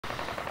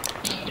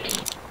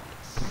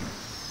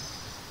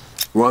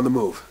We're on the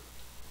move.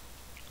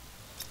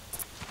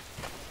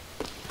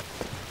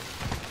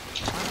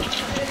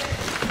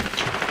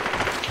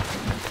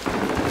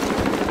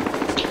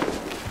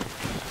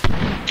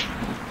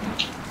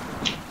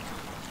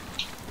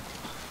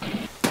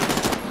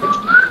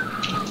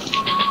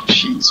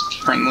 She's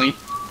friendly.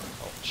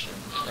 Oh shit.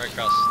 Right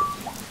across.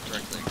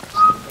 Directly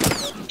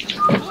across.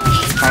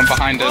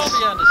 Behind us. Oh,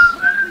 behind us.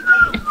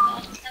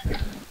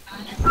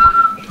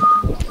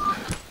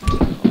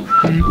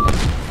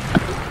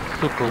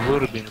 Сука,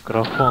 выруби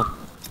микрофон.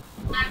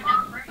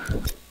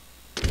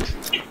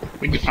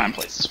 We could find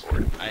places for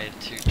it. I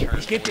had to turn.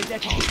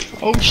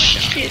 Oh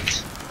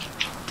shit!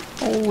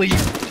 Holy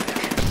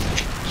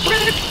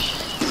shit!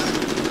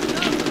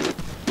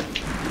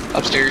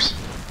 Upstairs.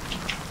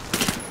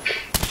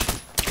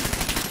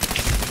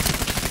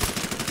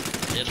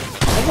 Hit him.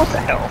 Oh, what the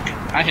hell?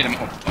 I hit him a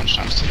bunch of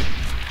times too.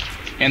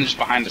 And there's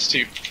behind us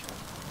too.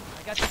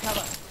 I got your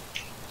cover.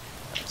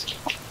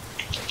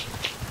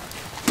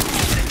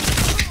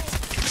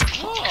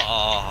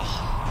 Oh,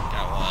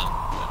 got one.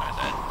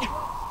 Then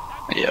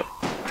I Yep.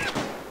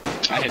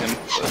 I hit him.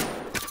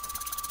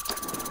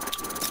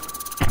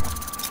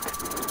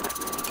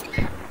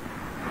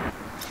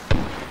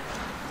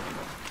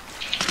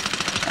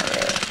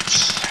 Alright.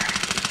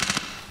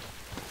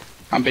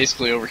 I'm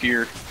basically over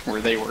here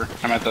where they were.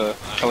 I'm at the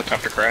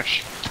helicopter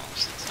crash.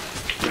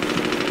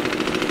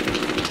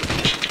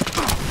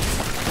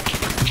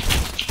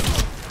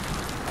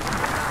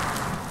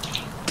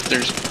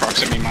 There's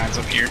proximity mines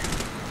up here.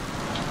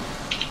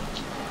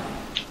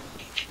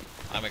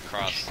 I'm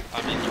across.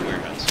 I'm in the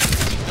warehouse.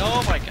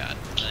 Oh my god.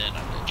 And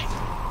I'm dead.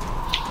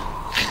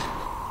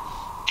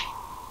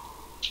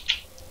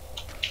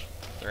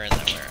 They're in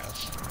that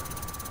warehouse.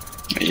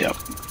 Yep.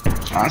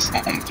 I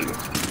saw them through.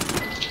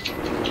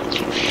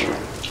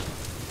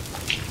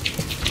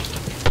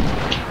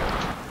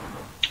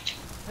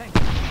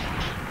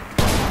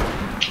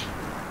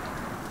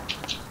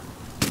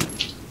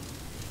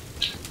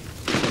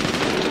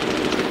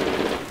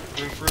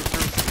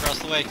 Roof, across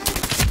the way.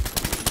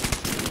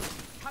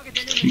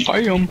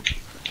 Bam!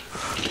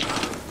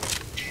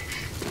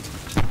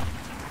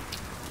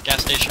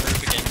 Gas station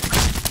roof again.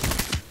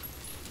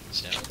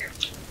 It's down.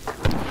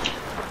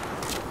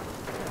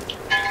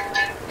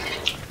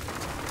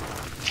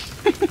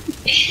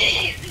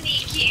 Isn't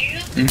he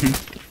cute?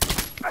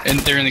 Mm-hmm. And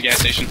they're in the gas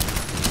station.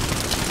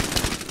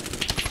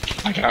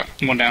 I got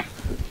one down.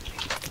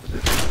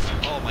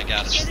 Oh my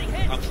god,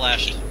 I'm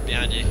flashed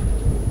behind you.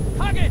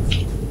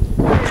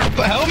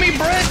 But help me,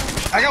 Brett!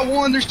 I got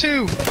one, there's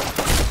two!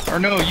 Or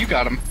no, you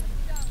got him.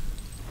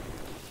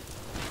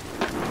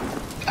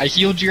 I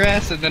healed your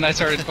ass and then I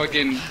started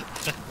fucking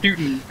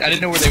shooting. I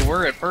didn't know where they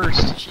were at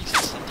first.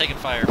 Jesus, I'm taking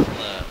fire from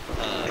the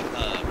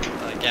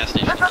gas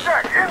station.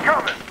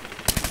 Incoming!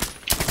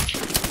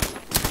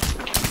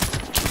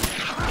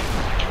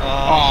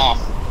 Oh,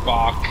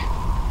 fuck.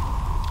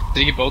 Did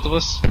he get both of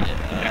us?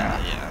 Yeah.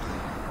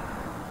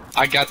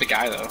 I got the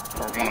guy though,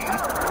 or one of them.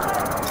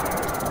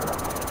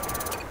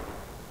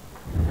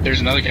 There's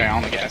another guy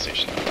on the gas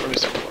station, or at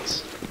least there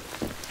was.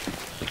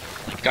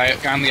 Guy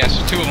on the gas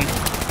station, two of them.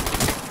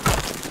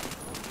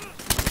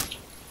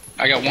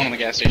 I got one on the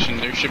gas station,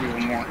 there should be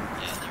one more.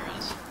 Yeah, there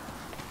is.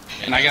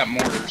 And I got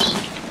mortars.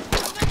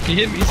 He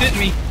hit me, he's hitting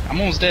me. I'm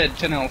almost dead,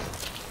 10 health.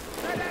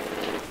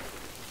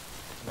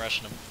 I'm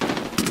rushing him.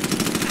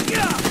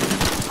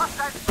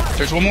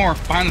 There's one more,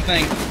 behind the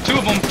thing. Two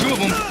of them.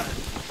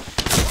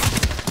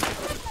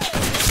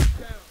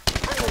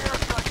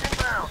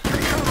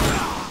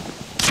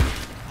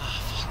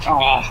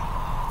 Oh,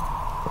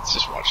 let's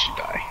just watch you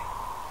die.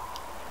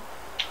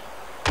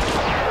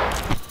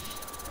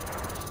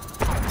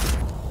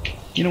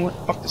 You know what?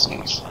 Fuck this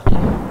noise.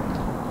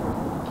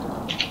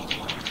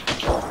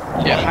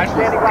 Yeah, That's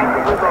really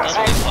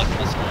fuck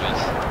this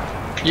noise.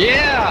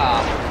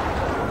 yeah!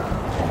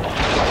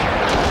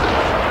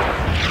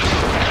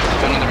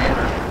 Another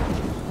mortar.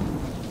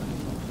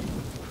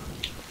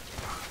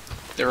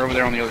 They're over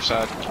there on the other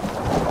side.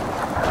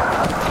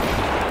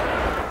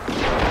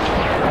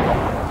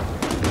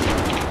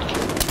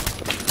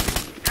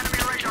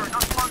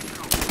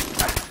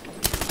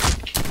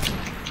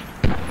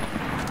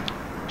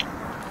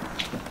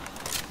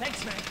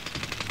 Thanks, man.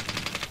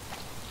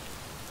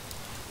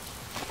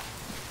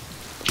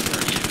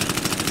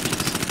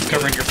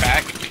 Covering your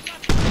back.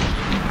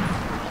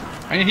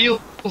 I need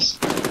heals.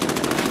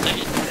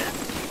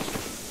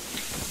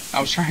 I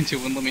was trying to,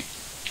 wouldn't let me.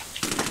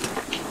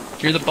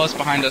 You're the bus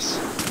behind us.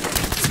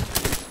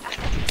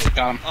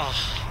 Got him. Oh,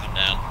 I'm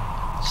down.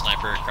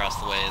 Sniper across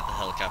the way at the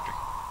helicopter.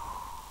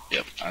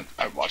 Yep,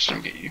 I watched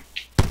him get you.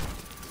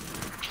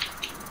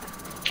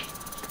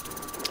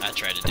 I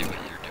tried to do what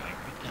you're doing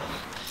right now.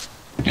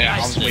 Yeah, I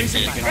was waiting for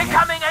you to get on there.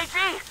 Incoming,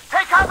 AG!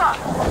 Take cover!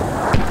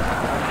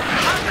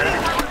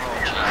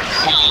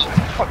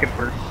 Fucking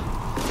bird.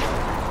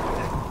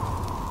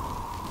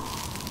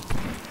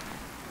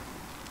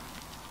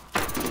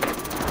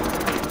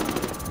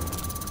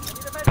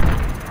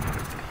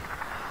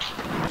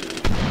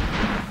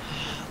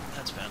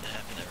 That's bound to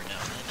happen every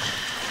now and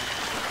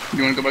then.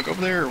 You wanna go back over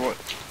there or what?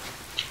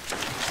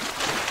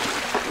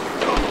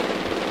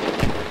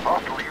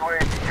 Hostile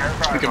UAV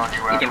has eyes on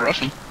you We out can there. rush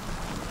them.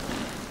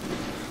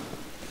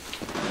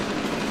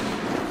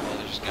 Oh,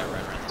 there's just a guy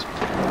right around this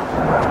corner.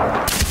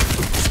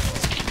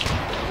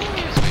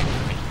 He's waiting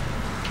for me.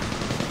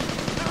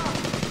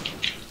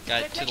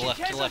 Guy to the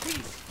left, to the left.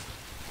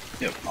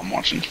 Yep, I'm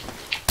watching.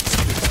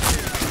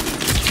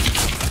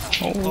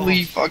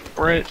 Holy fuck,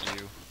 Brett.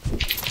 Thank you.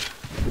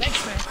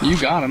 Thanks, man. You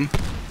got him.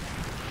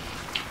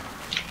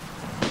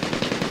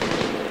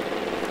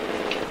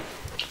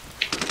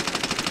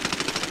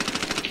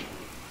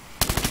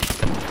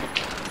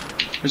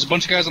 There's a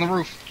bunch of guys on the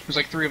roof. There's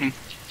like 3 of them.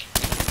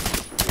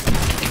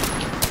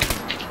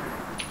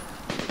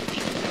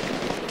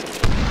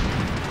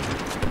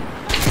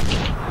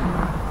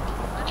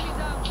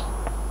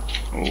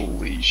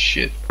 Holy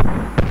shit.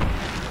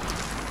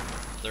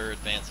 They're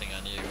advancing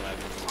on you. I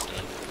moved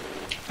in.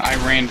 I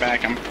ran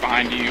back. I'm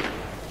behind you.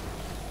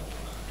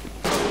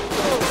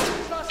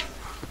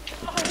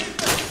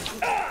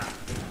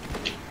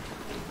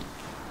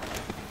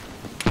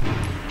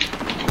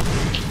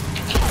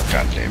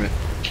 God damn it.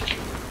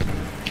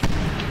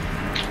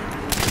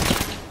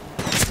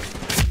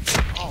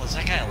 Oh, is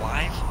that guy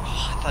alive?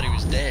 Oh, I thought he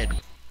was dead.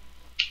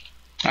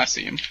 I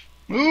see him.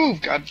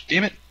 Move! God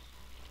damn it.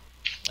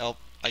 Oh,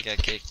 I got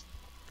kicked.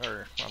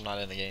 Or, I'm not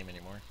in the game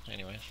anymore.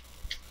 Anyways.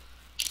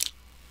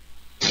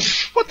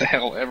 What the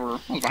hell ever?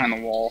 I was behind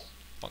the wall.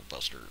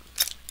 Funkbuster.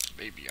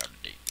 Baby out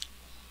of date.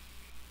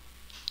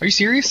 Are you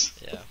serious?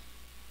 Yeah.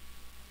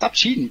 Stop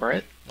cheating,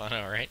 Brett. I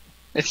know, right?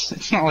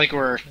 It's not like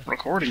we're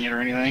recording it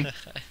or anything.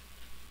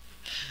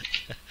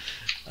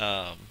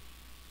 Go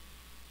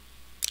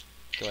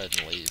ahead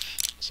and leave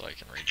so I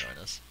can rejoin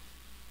us.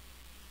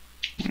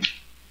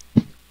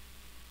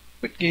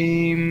 Quit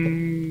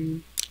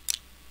game.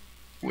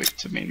 Wait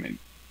to main menu.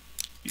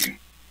 You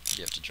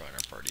have to join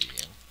our party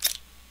again.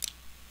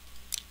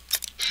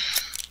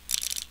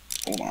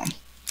 Hold on.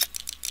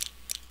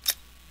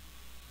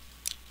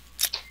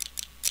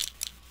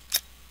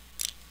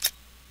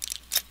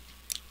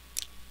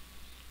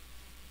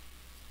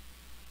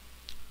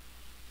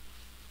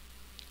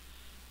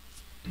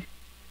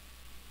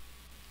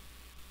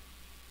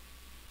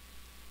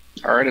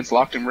 Alright, it's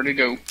locked and ready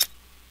to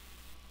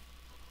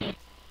go.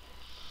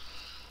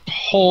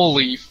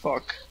 Holy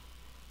fuck.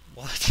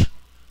 What?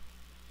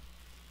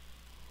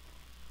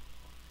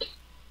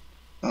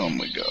 Oh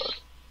my god.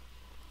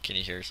 Can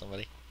you hear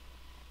somebody?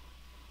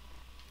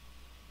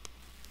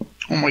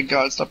 Oh my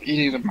god, stop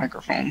eating the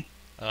microphone.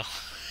 Oh.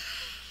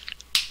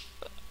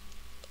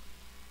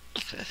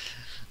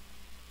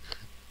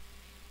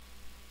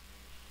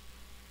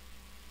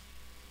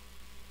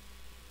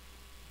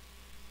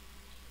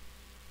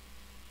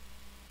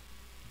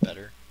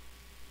 Better.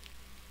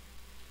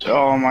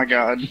 Oh my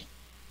god.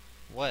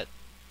 What?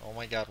 Oh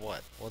my god,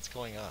 what? What's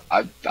going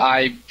on?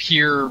 I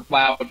hear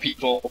loud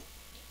people.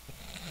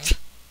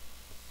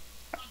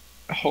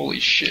 Holy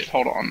shit,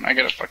 hold on. I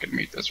gotta fucking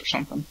mute this or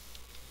something.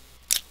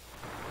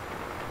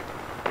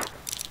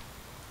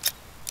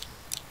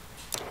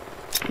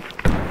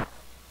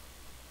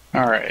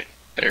 Alright,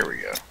 there we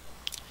go.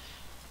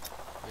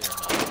 We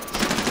are not.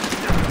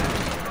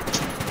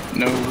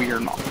 No, we are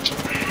not.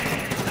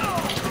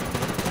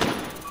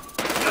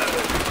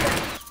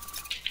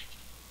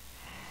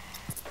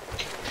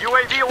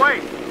 UAV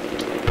away.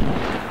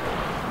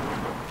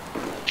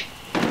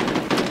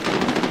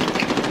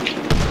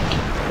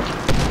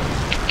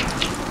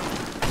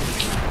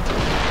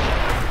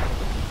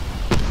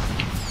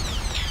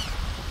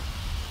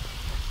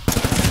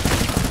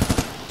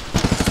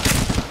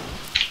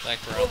 In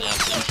fact, we're on the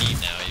opposite team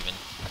now, even.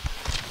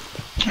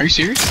 Are you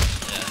serious? Yeah.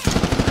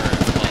 Or,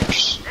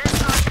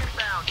 Inbound,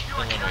 inbound.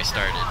 well, than when we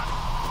started.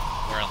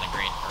 We're on the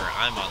green, or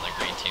I'm on the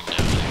green team now,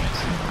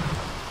 anyways.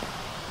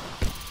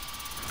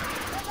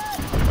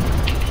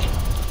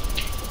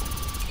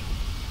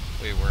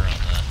 We were on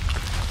the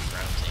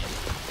brown team.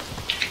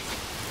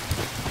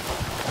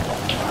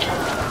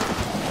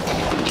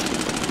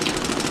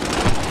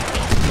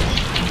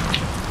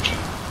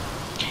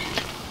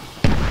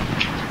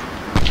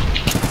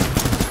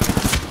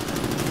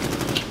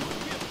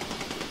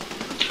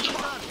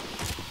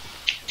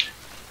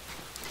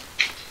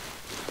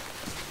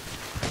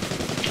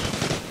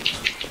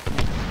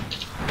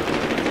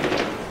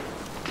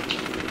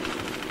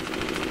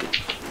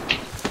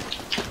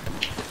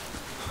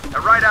 The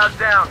radar's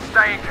down.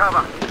 Stay in cover.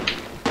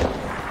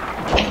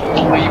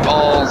 Holy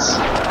balls.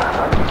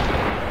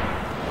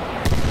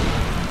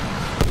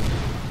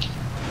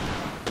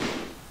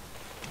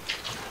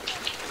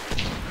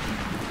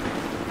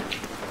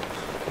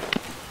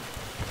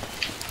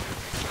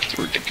 It's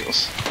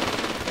ridiculous.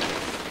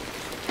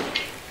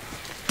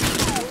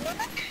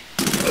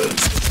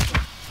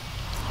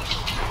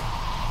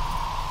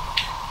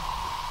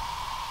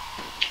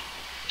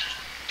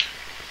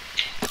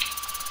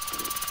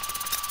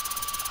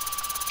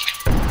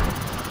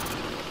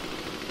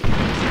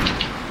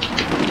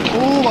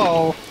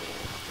 Oh, Of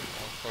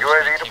course, my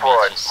UAV teammates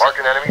deployed. just Marking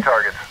sit there. enemy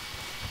targets.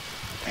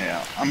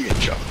 yeah, I'm getting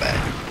shot back.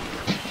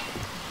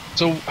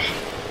 So,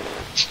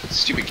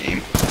 stupid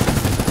game.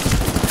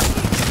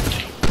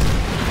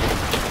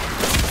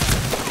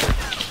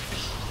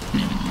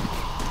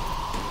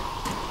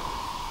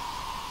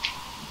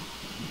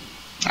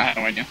 I have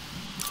no idea.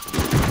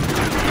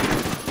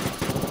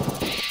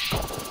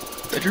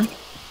 Bedroom?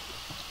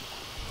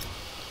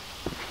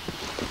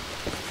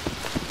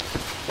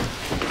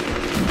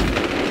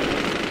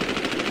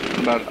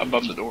 About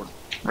above the door,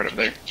 right up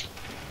there.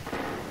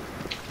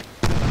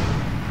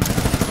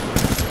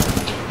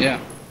 Yeah.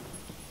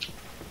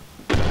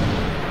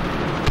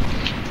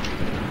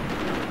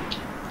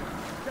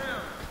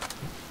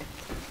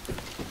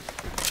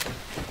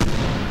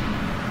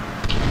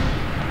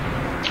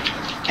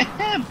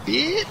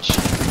 Bitch.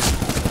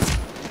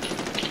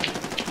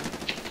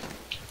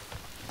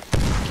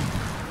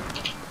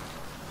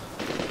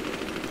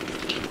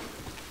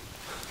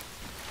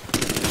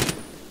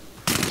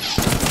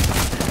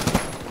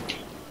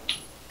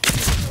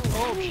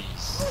 Oh,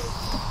 jeez.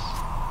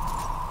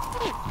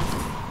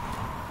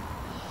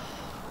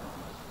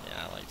 Yeah,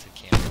 I like to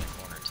camp in the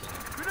corner too.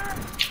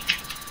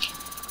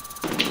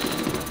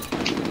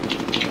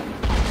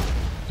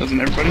 Doesn't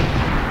everybody?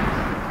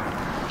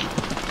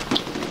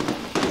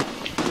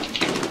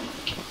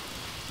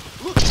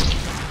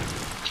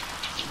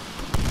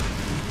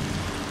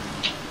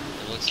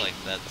 It looks like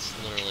that's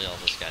literally all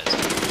this guy's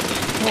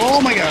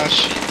Oh my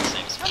gosh. in the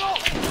same spot.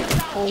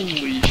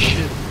 Holy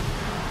shit.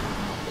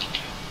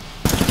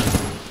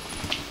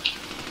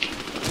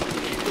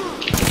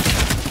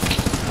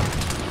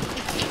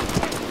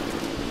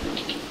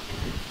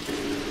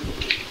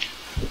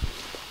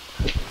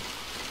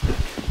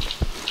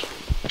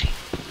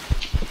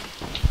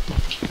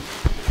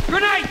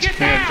 Grenade, get I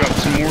gotta drop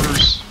some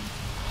mortars.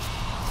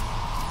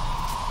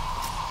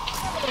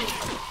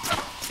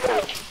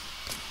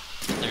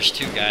 There's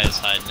two guys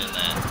hiding in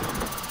that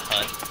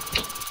hut.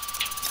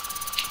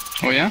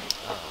 Oh yeah?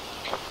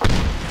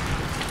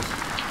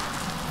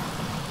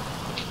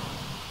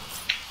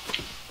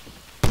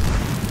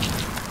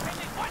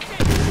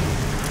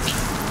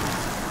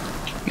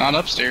 Not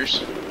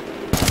upstairs.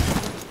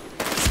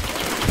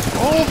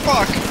 Oh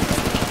fuck!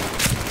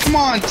 Come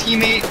on,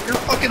 teammate! You're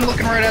fucking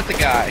looking right at the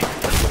guy.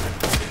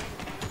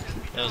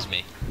 That was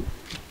me.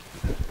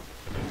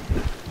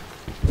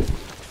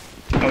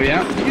 Oh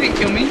yeah? You didn't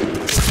kill me.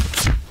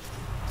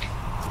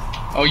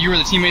 Oh, you were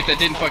the teammate that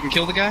didn't fucking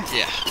kill the guy?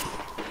 Yeah.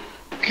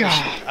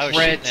 God, I was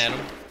Brett. shooting at him.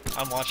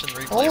 I'm watching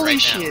the replay Holy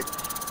right shit. now.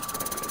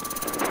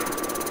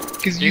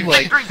 Because you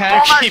like Victory's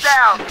packed. almost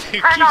down. He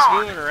Hang keeps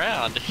on. moving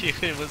around.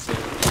 It was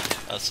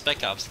a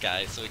Spec Ops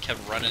guy, so he kept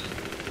running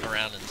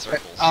around in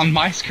circles. On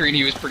my screen,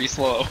 he was pretty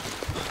slow.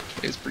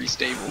 He was pretty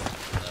stable.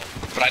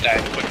 But I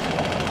died quick.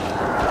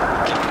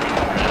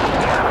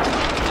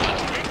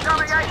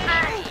 Incoming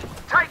AC!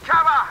 Take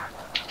cover!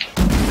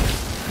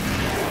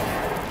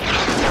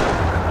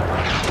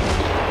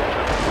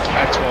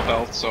 I have 12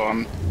 health, so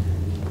I'm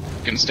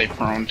gonna stay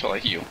prone until I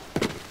heal.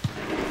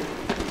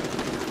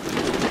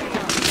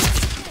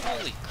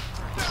 Holy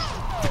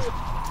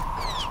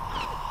Christ.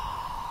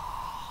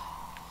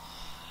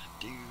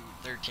 Dude,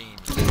 their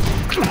team's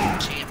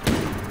camping.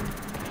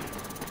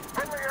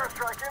 Friendly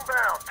airstrike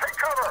inbound. Take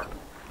cover!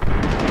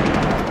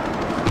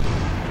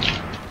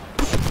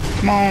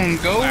 Come on,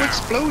 go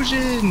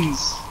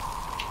explosions!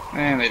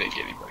 And they didn't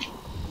get anybody.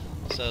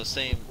 So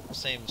same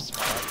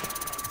spot.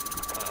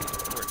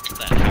 We're at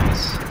that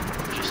house,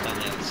 just on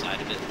the other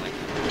side of it, like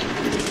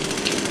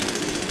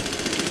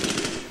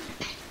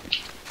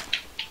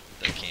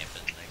they're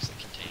camping next to the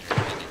container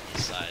on the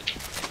east side of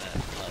that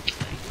hub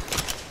thing.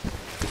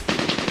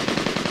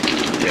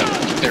 Yeah,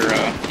 they're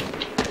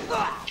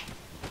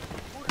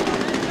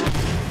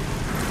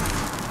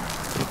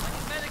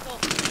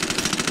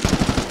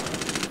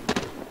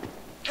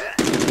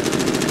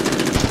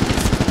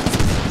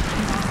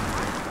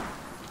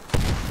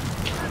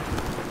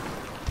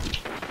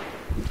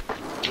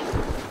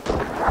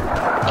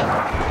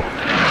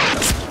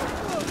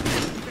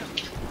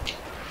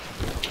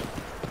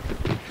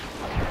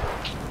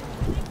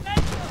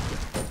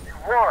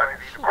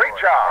Great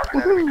job.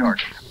 Enemy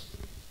target.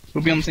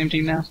 we'll be on the same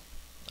team now?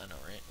 I know,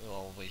 right?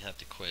 Well, we have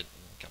to quit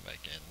and come back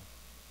in.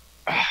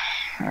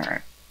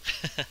 Alright.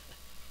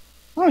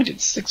 Oh, I did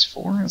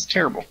 6-4. That's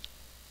terrible.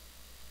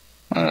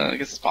 I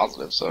guess it's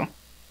positive, so.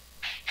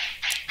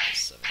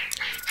 7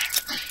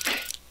 and 8.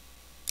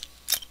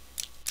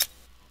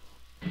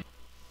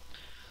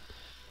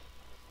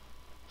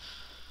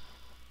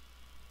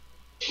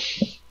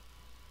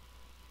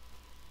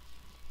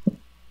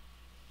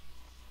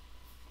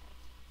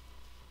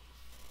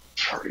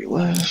 Party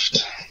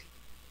left.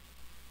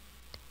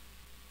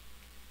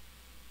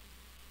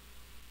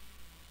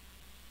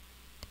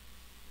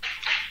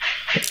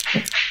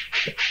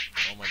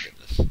 Oh my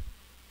goodness.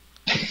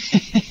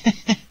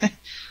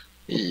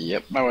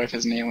 Yep, my wife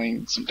is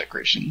nailing some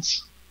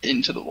decorations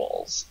into the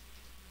walls.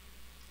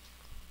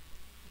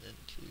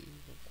 Into the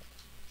wall.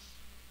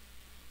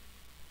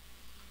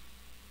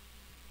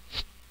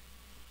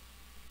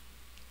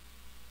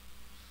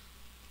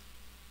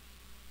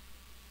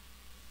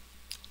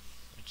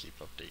 I keep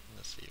updating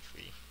to see if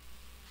we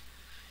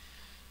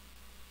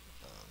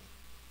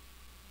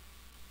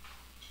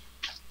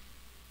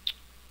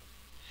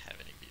have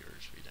any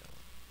viewers. We don't.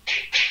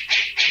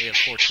 We have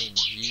 14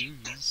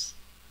 views,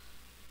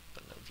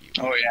 but no viewers.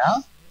 Oh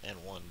yeah?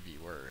 And 1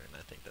 viewer, and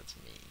I think that's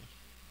me.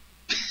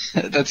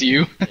 That's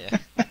you? Yeah.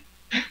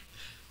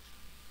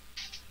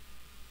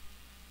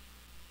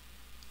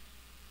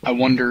 I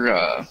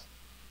wonder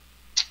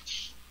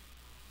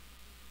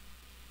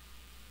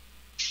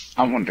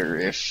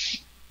if...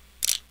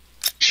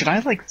 Should I,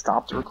 like,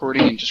 stop the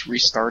recording and just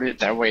restart it?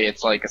 That way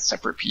it's, like, a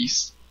separate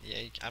piece.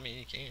 Yeah, I mean,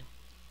 you can.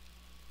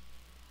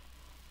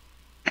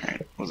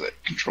 Alright, what was it?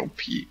 Control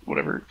P,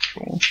 whatever,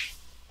 control.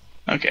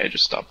 Okay, I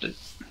just stopped it.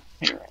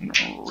 Here, I'm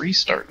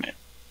restarting it.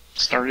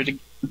 Start it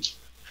again.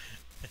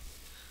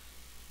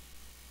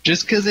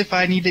 Just cause if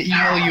I need to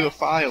email you a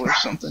file or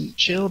something.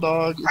 Chill,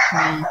 dog, it's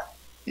me.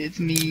 It's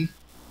me.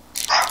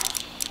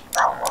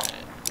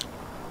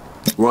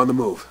 We're on the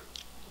move.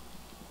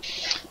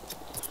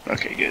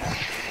 Okay, good.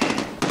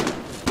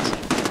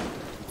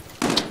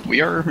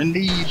 We are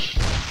indeed.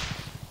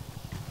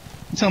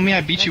 You telling me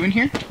I beat you in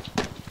here? Oh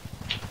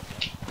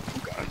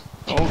god.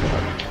 Oh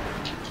god.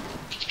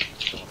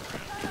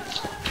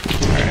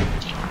 Alright.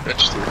 I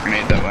just threw a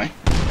grenade that way.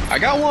 I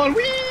got one!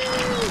 Whee!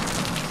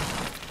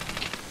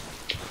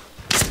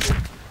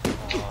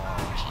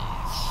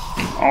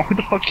 Oh, who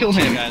the fuck killed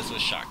him? 2 guys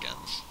with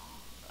shotguns.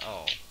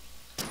 Oh.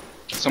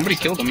 Somebody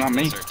killed him, not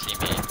me. That's our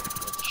teammate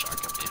with the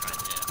shotgun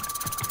behind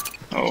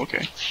you. Oh,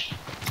 okay.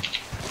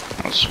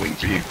 I was just waiting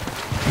for you.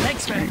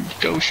 Thanks, man.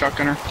 Go,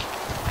 shotgunner.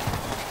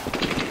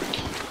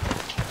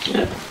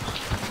 Jeez.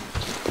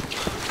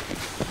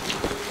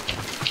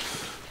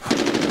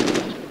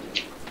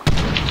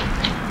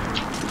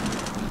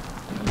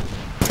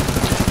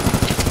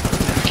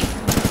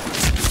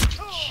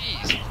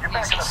 Get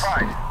back in the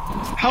fight.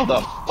 How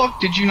the fuck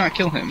did you not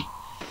kill him?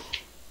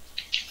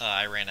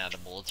 I ran out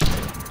of bullets.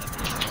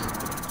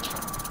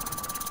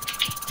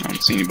 I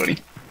don't see anybody.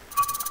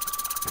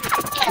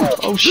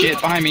 Oh shit,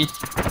 behind me.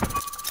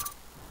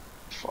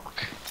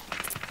 Fuck.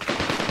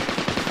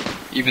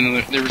 Even though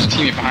there was a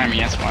teammate behind me,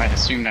 that's why I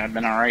assumed I'd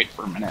been alright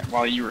for a minute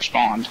while you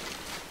respawned.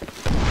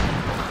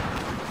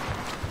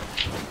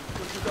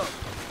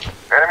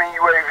 Enemy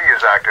UAV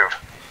is active.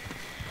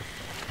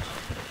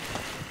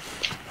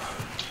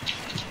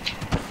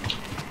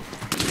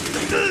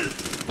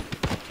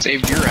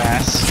 Saved your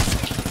ass.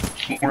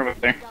 More up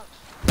there.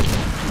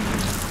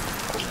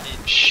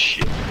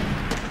 Shit.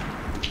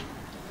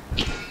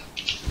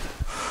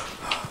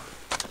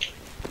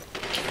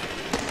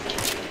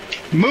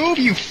 Move,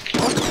 you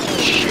fucking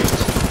shit.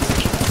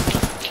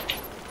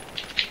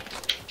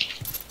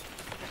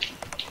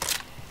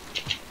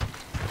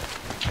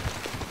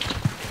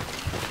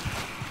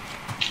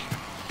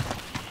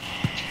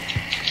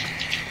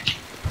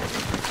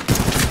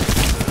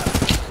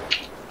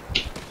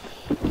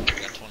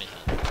 Got 20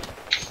 health.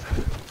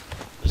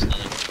 There's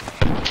another.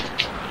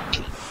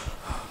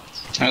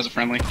 That was a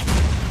friendly.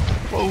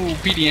 Whoa,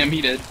 PDM, he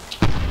did.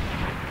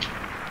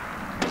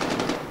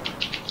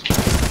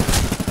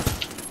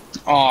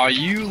 Aw,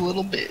 you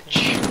little bitch.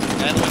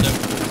 Guy in the window.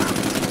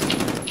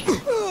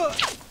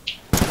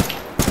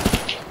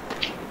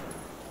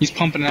 He's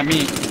pumping at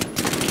me.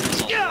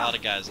 There's a lot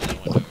of guys in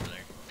that window over there.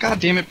 God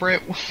damn it,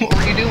 Brett. What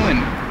were you doing?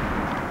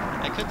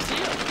 I couldn't see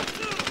him.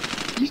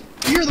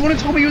 You're the one who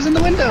told me he was in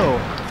the window.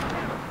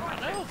 I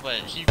know, but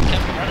he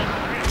kept running.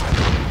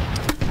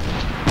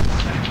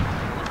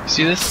 You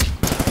see this? You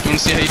wanna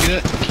see how you do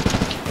it?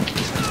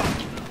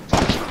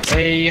 Fuck.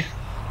 Hey.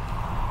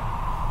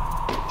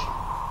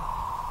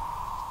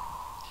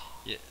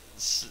 Yeah,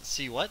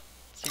 see what?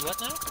 See what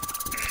now?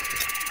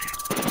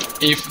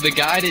 If the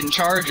guy didn't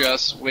charge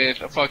us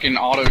with a fucking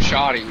auto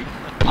shotty,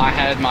 I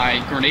had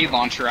my grenade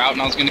launcher out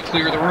and I was gonna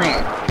clear the room.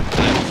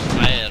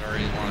 I had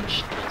already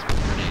launched multiple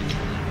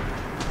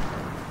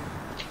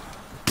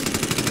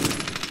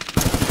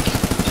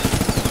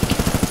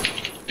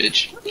grenades.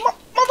 Bitch.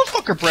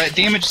 Motherfucker, Brett.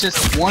 Damage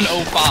system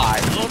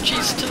 105. Oh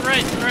jeez, to the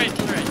right, to the right,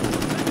 to the right.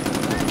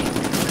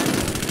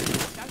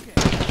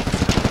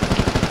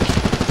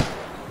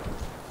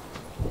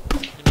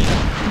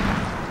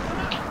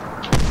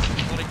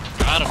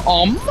 Got him.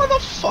 Oh,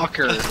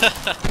 motherfucker.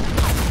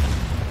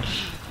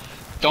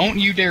 Don't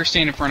you dare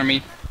stand in front of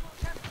me.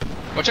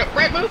 Watch out,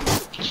 Brett, move!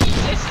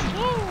 Jesus.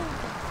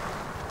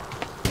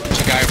 There's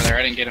a guy over there,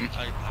 I didn't get him.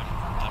 I'm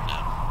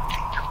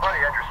down. Your buddy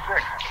had your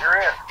 6. You're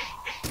in.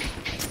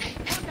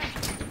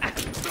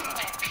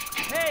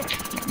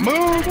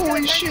 Move,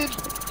 holy shit!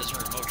 There's a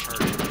remote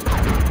charger.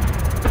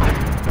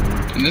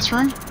 In this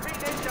room?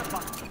 Where's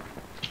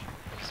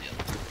the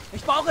other?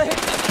 Ich brauche Hilfe.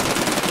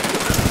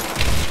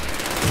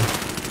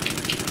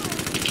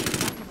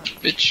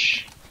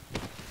 Bitch.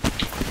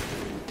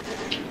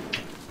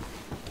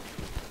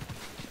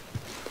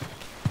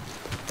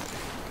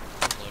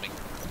 Loading.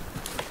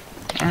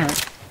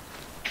 Alright.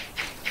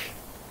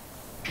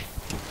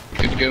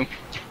 Good to go.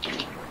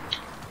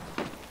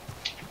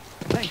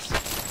 Thanks.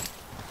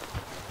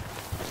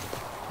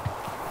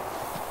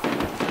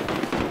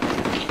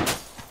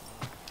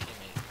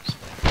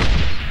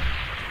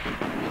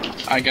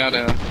 I got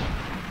a...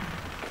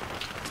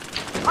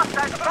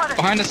 Hostile spotted.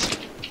 Behind us!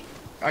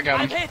 I got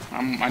I'm him. hit. I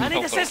I need need help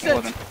though. assistance.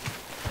 11.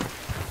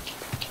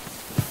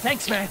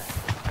 Thanks, man.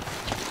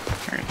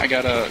 Alright, I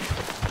got a...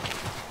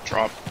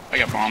 drop. I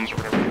got bombs or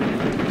whatever.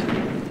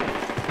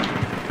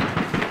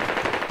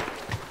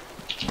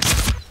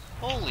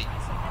 Holy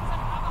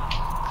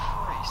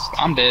Christ.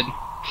 I'm dead.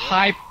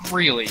 Hi,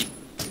 really?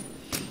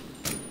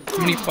 How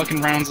many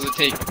fucking rounds does it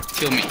take to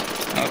kill me?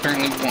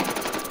 Apparently one.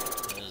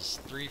 There's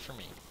 3 for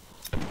me.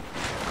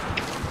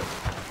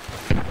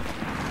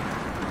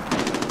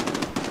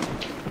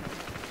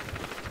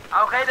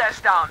 Our radar is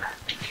down.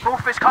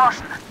 Move with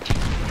caution. That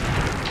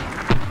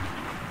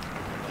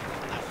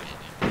way.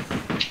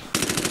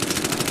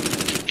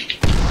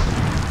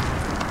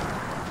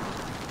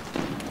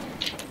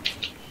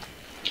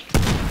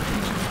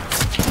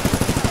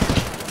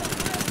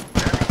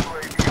 Enemy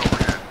UAV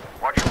overhead.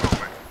 Watch your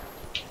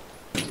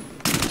movement.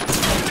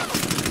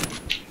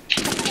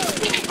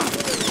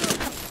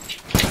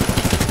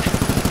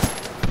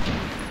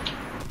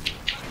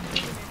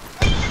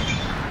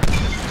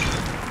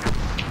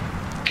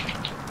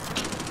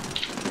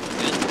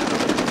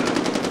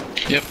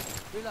 Yep.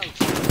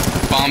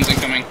 Bombs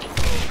incoming.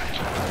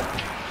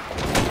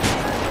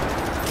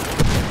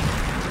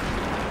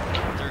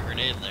 Threw a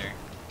grenade in there.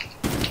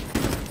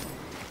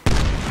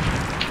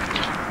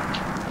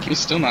 He's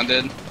still not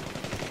dead.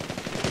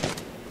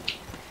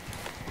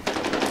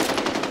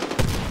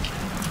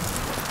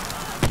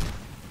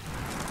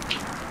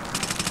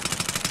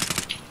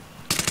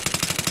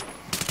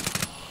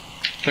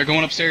 They're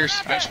going upstairs.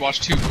 I just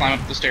watched 2 climb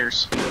up the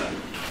stairs.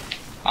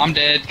 I'm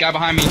dead. Guy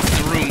behind me in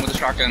the room with a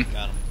shotgun.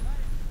 Got him.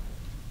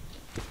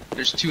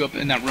 There's 2 up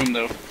in that room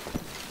though.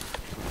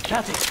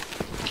 Kathy.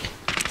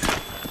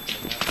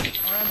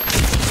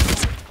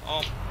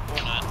 Oh,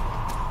 or not.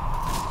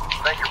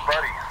 Thank you,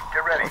 buddy.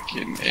 Get ready.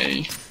 Fucking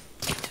A.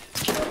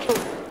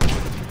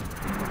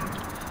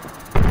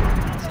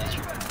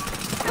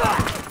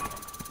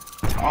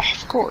 Oh,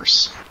 of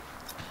course.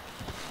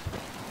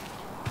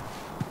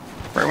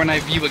 Right when I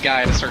view a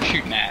guy to start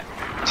shooting at.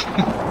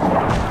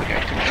 Okay,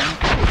 confirm.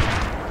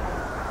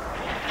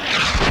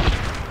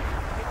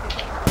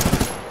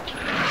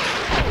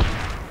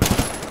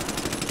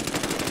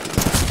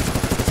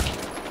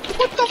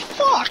 What the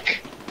fuck?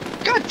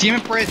 God damn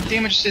it, Brett.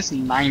 Damage assist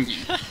 90.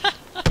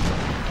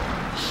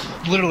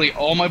 Literally,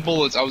 all my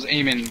bullets I was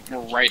aiming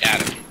were right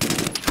at him.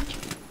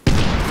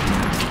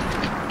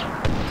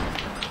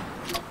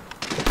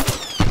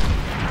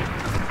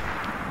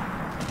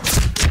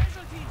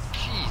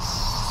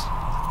 Jeez.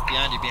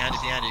 Behind you, behind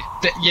you, behind you.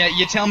 Yeah,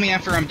 you tell me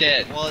after I'm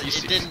dead. Well, You it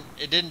see-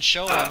 didn't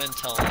show him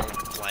until,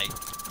 like,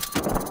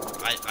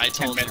 I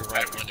told you minutes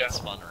right after when death. it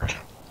spun around.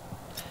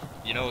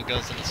 You know it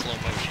goes into slow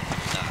motion when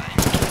you die.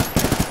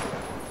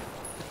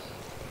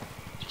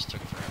 Just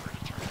took forever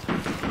to turn.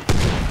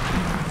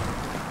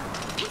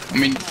 I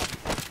mean,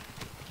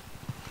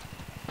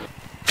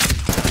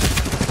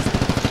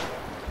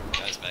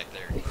 Guys back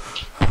there.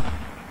 I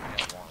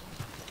got one.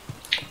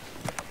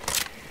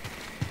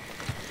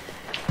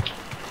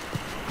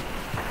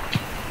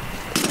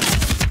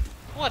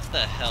 What the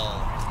hell?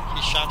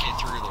 He shot me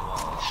through the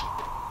wall.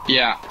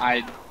 yeah,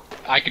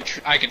 I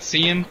could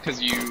see him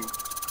because you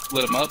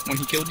lit him up when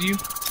he killed you,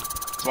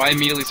 so I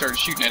immediately started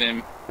shooting at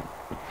him,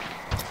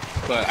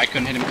 but I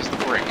couldn't hit him because of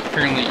the brick.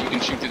 Apparently, you can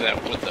shoot through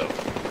that wood though.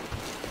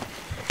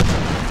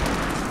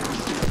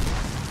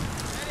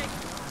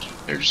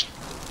 They're just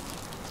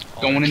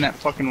going in that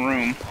fucking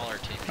room. All our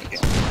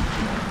teammates.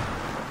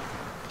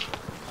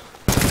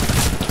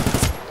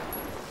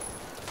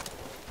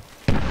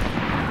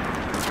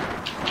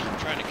 I'm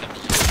trying to come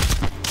to you.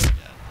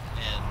 Yeah,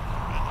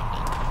 and I'm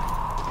dead.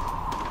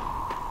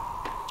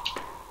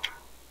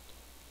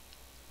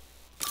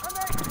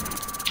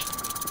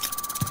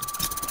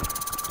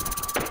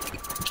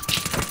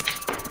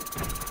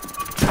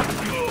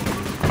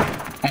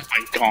 Oh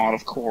my god,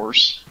 of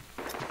course.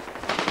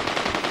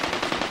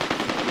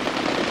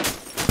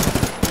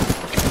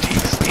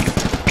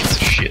 Piece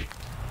of shit.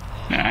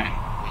 Nah.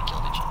 We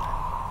killed each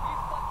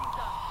other.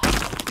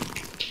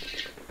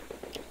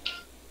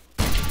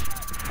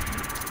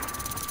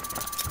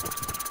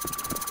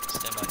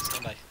 Stand by,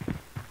 stand by.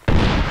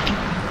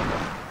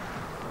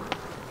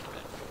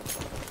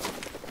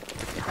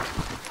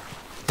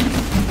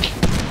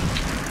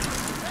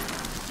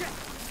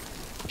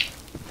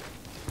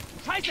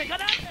 Scheiße,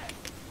 Granate!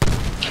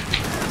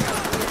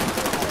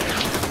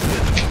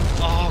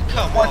 Oh,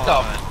 come What on.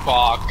 the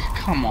fuck?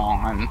 Come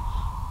on.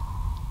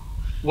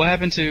 What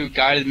happened to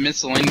guided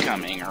missile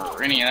incoming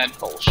or any of that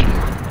bullshit?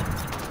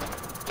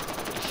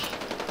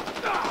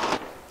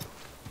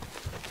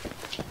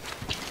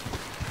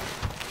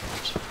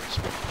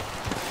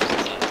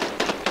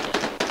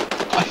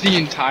 The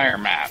entire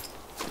map.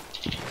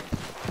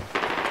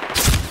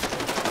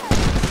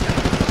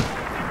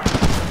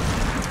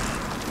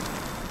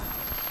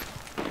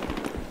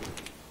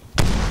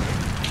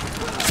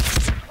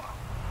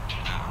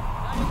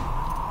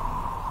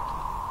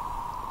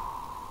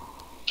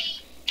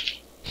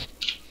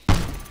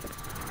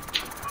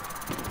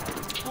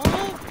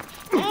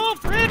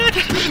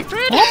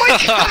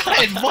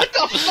 God, what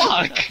the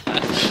fuck?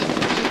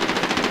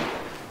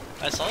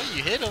 I saw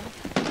you hit him.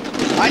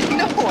 I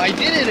know, I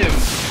did hit him.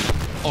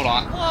 Hold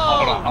on,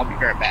 hold on, I'll be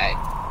right back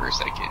for a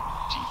second.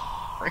 Gee,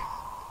 right.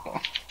 Hold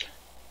on.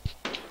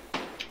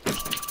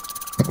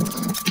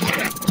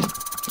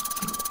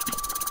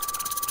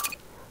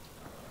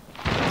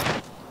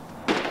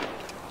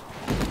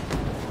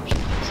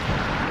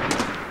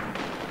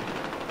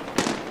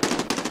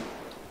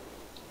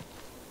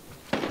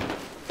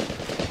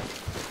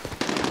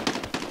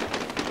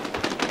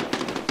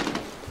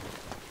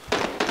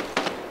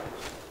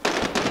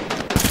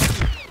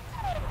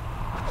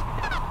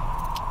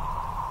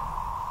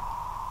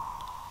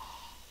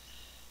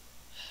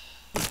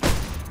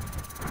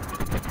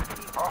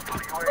 Hostile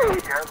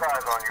UAV has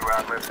eyes on you,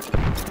 Atlas.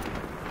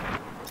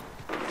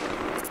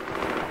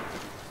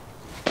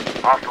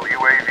 Hostile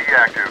UAV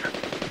active.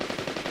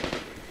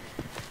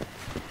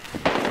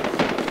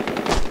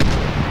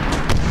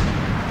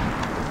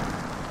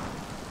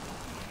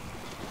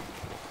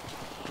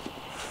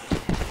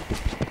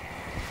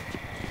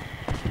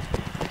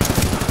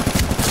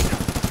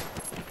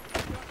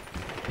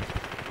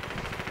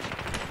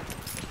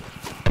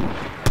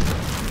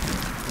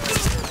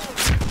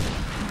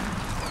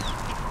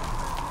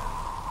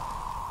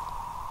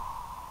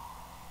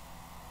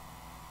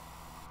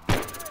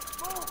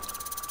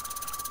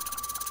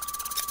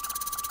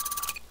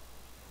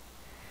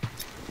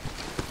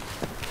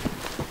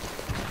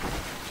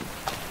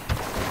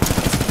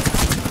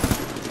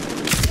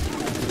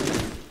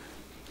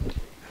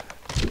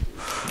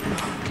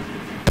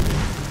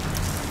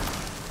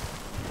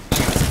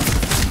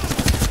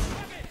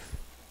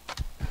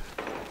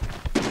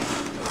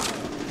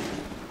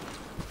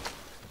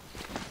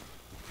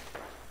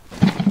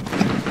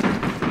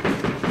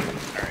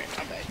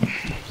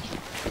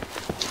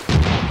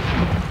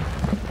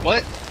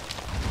 What?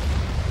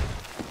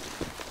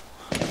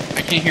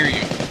 I can't hear you.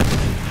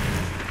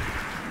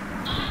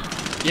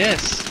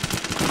 Yes.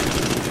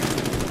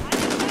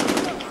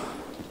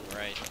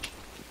 Right.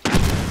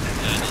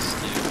 Yeah, this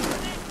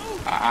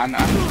dude. I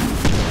know.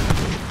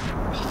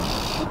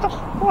 What the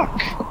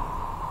fuck?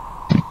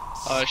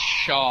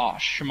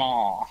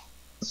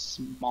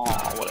 Small,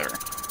 whatever.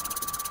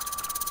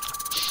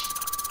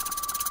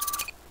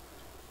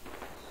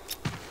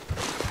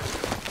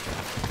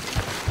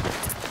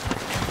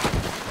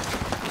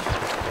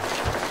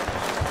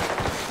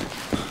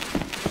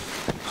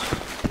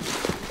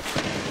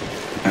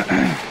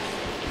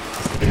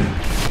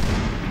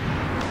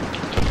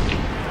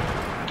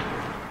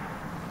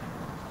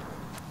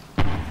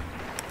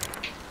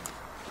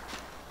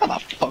 How the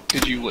fuck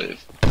did you live?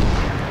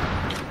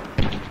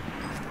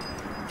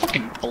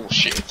 Fucking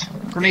bullshit.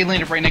 Grenade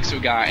landed right next to a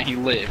guy and he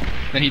lived.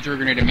 Then he threw a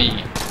grenade at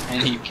me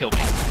and he killed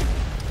me.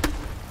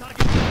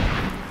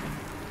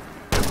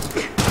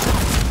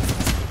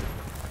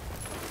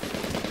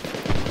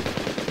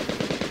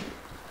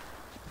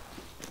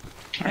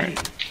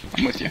 Alright,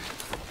 I'm with you.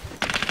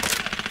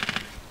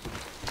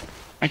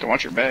 I can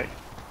watch your back.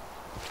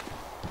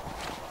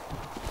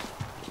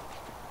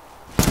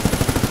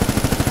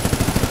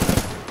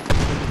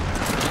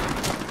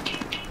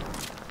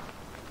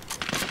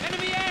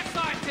 Enemy air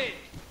sighted!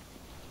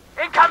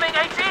 Incoming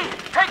AT!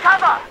 Take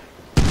cover!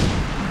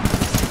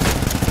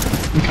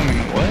 Incoming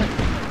what?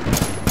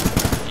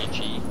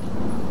 AG.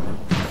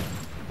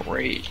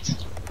 Great.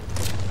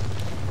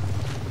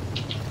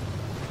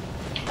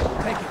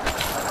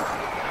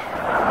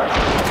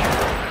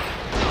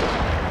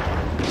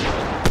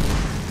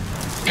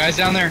 Guys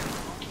down there.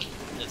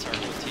 It's our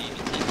whole team.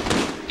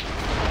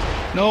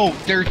 No,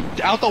 they're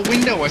out the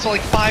window. I saw like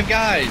 5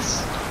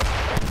 guys.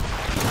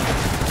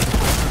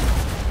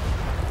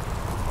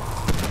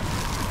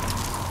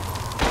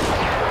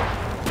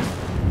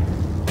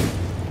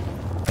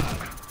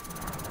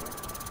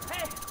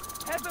 Hey!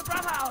 Help a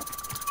brother out!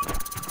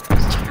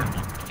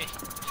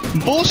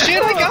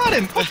 Bullshit, I got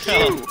him. Fuck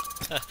you.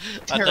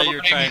 I thought you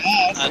were trying.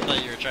 Terrible. I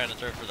thought you were trying to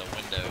throw for the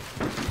window.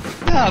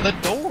 Yeah, the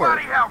door.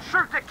 Bloody hell,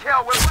 shoot to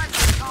kill, we're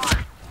wasting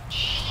time!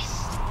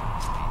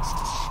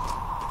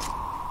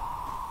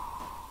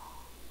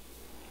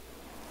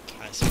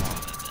 I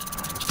spawned and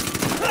then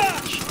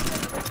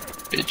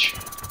Bitch.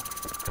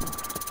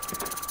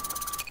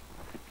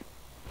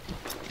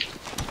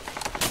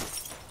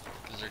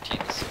 because their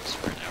team is so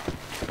spread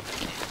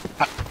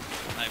out.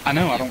 I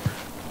know, I don't.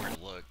 Where to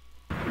look.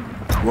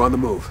 We're on the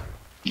move.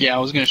 Yeah, I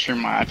was gonna stream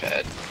my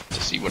iPad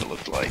to see what it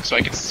looked like, so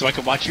I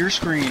could watch your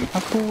screen. How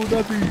cool would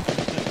that be?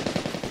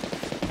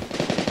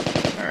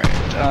 All right.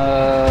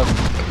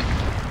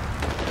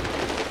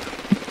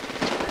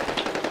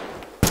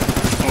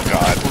 Oh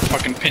god, we're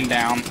fucking pinned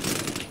down. You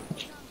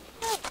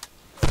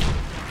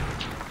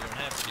don't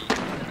have to be. You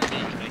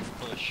can make a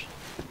push.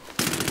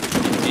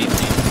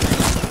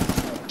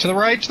 To the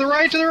right, to the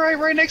right, to the right,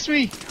 right next to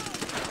me.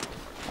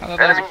 I thought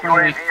that was Enemy a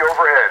friendly. UAV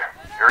overhead.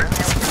 You're in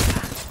the...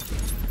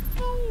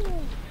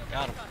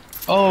 Got him.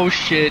 Oh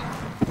shit.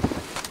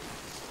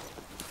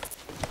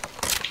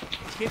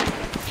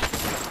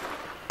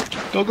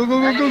 Go, go, go,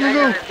 go, go, go,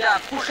 go.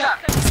 Push up!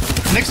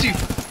 Next to you.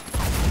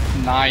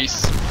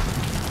 Nice.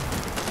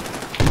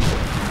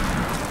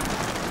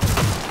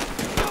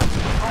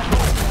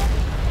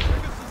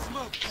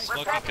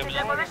 Smoking coming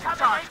in.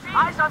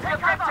 Eyes on the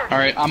objective.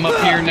 Alright, I'm up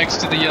here next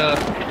to the,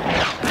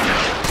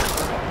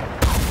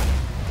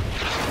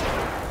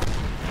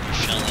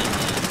 Shell in the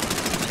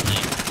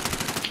thing.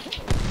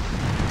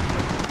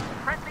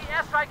 Friendly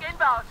airstrike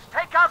inbound.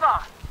 Take cover.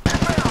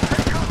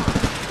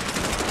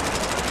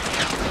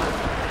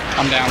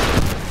 I'm down.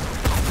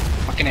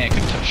 Fucking A, I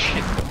couldn't touch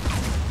shit.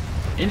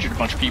 Injured a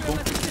bunch of people.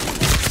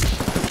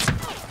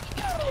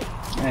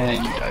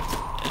 And you died.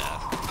 Yeah,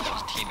 there's a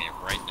teammate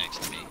right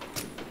next to me.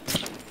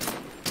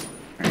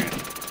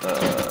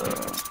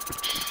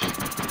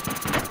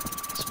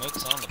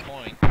 Smoke's on the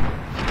point. Get in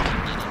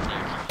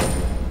there.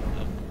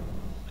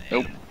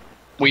 Oh, man.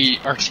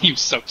 Nope. Our team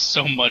sucked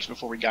so much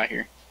before we got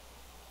here.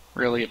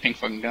 Really, a pink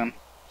fucking gun.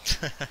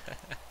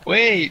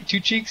 Wait, 2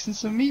 cheeks and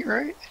some meat,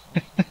 right?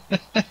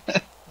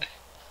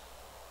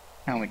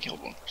 I only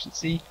killed 1 person.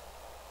 See?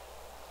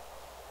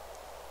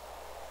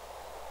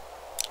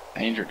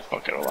 I injured the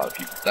fuck out of a lot of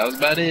people. That was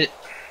about it.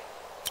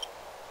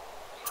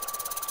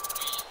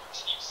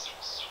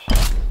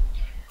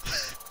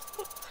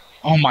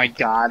 Oh my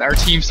god, our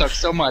team sucks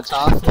so much,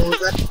 huh? What was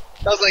that?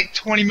 That was like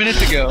 20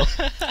 minutes ago.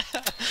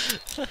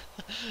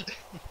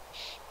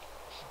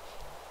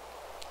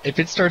 If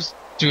it starts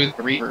doing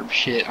reverb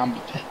shit, I'm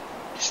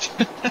pissed.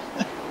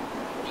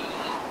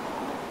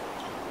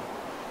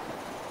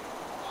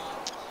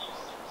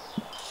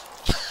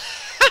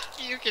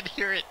 You can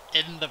hear it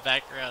in the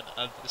background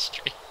of the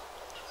stream.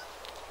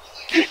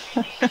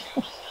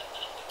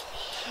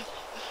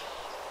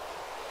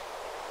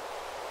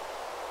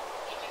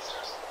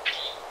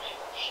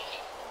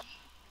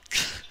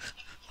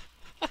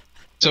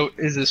 So,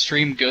 is the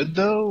stream good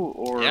though,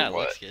 or Yeah, it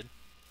what? looks good.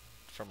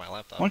 From my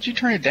laptop. Why don't you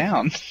turn it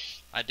down?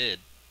 I did.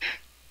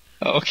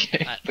 Oh,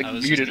 okay, like I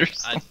was muted just, or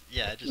something.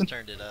 yeah, I just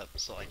turned it up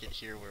so I could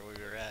hear where we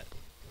were at.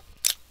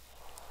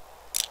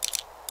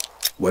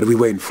 What are we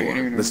waiting for?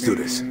 Let's do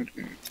this.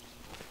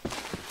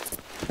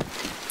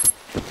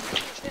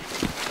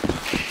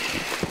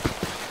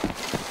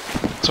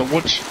 So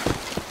which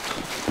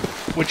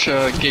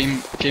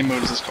game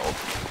mode is this called?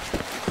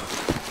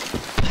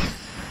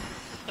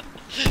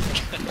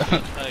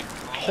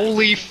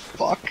 Holy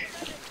fuck!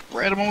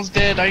 Brad, I'm almost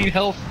dead. I need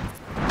health.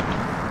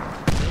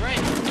 Right.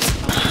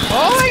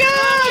 Oh my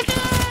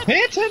god!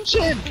 Pay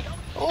attention!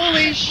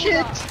 Holy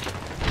shit!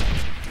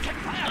 Check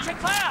fire! Check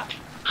fire!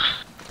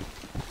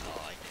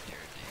 Oh, I can hear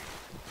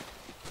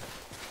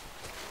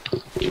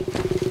it.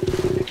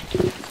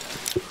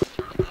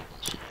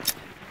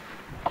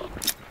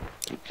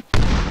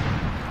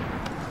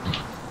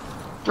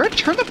 Brett,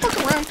 turn the fuck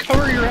around,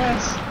 cover your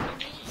ass.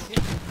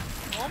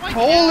 Oh my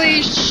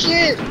Holy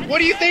shit! What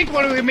do you think?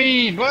 What do we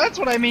mean? Well, that's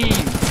what I mean.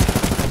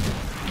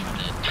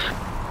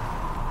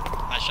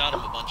 I shot him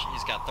a bunch.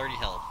 He's got 30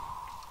 health.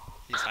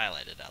 He's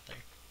highlighted out there.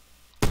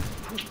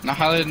 Not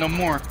highlighted no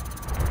more.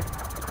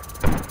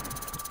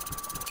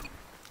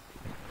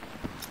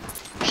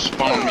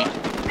 Spawn on me.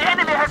 The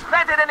enemy has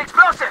planted an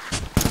explosive.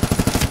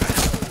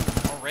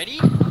 Already?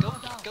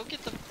 Go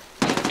get them.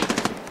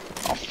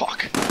 Oh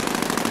fuck.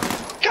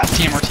 God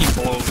damn, our team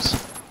blows.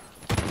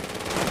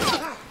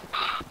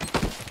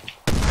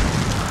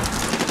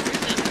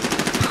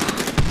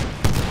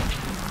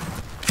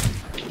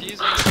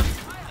 Defusing.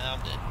 I'm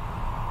dead.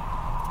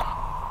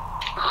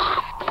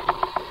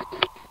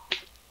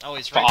 Oh,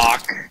 he's right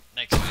Fuck.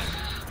 next to me.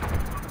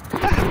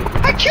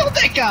 I killed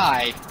that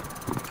guy!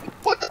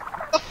 What the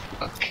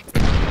fuck?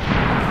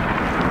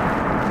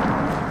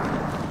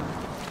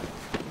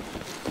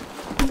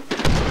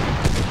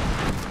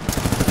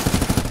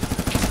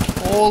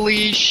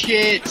 Holy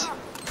shit! That's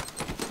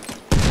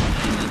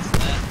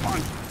that.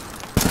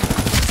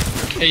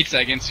 8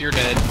 seconds, you're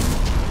dead.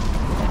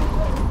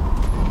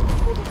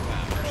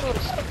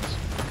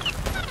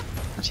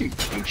 Our team,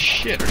 oh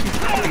shit, our team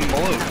fucking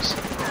blows.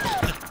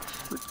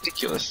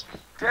 Ridiculous.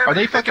 Are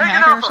they fucking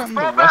hacking or something?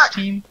 The West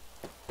team?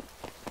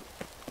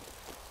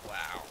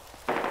 Wow.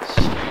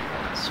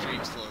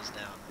 Stream slows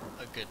down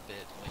a good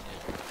bit when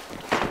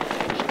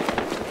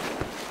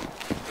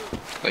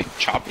you. Like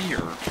choppy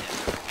or?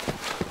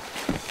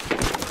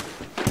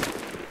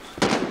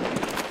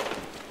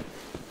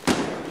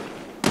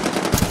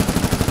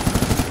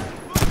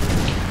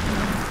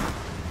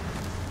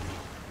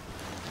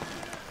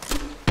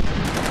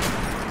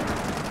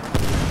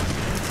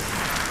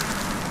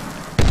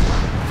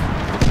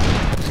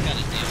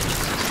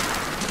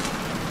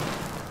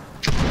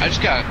 I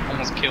just got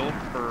almost killed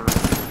for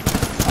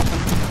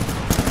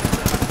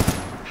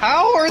nothing.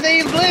 How are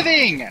they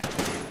living?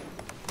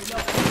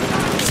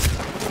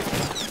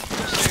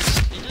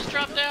 He just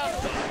dropped down.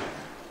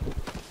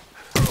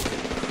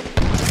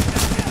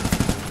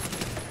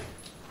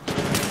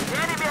 The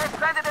enemy has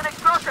planted an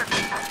explosive.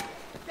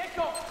 Take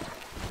off.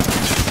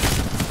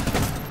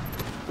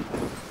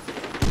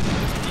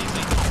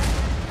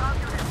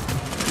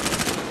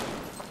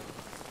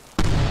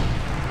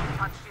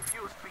 Punch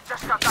defused. We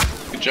just got that.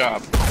 Good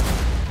job.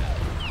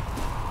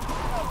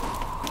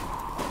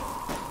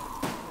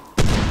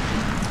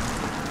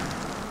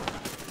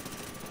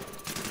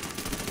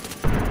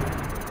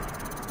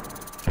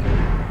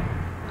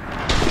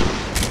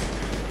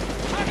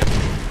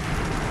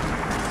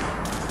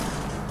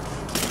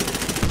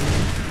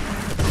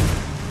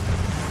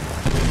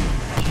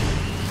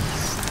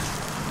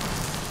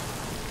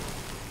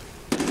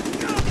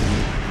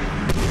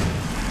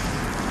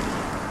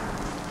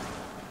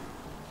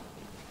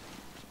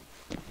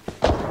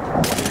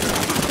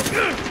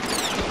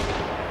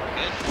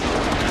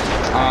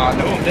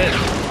 I'm dead.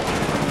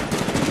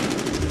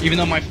 Even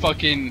though my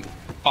fucking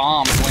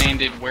bomb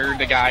landed where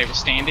the guy was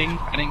standing,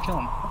 I didn't kill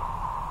him.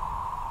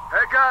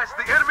 Hey guys,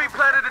 the enemy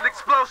planted an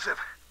explosive.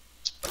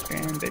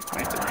 And they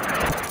planted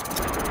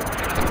it.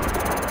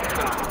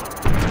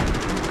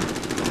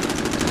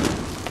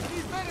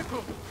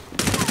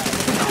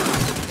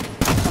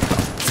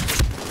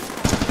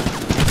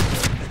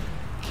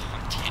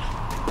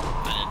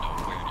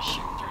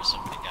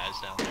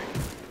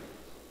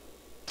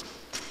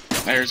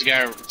 There's a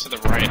guy to the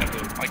right of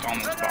it, like on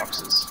those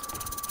boxes.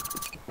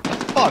 What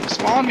the fuck?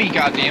 Spawn me,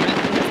 goddammit!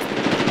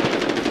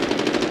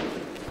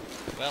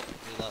 Well,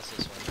 we lost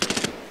this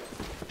one.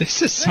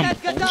 This is some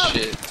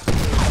bullshit.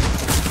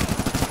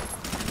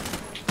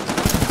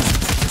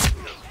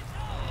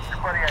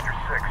 Everybody at your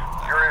 6.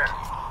 You're in.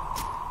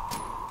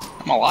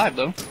 I'm alive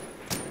though.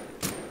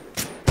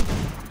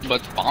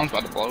 But the bomb's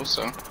about to blow,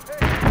 so.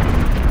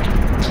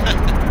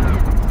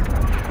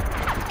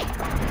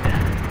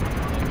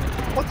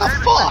 What the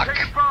fuck?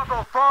 Take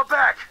Bravo, fall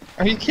back.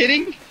 Are you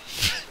kidding?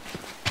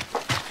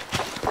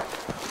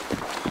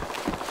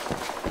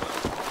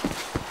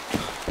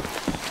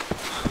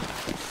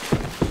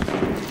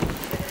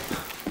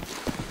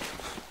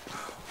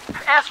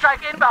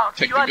 Airstrike inbound.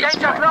 Take You the are good danger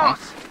spot, huh?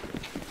 close.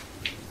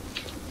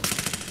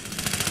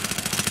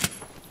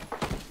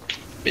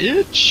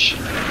 Bitch.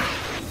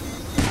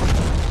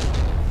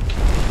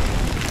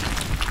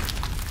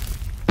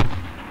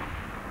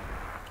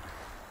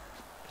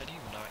 How do you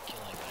not kill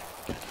anybody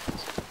with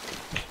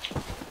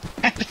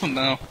the I don't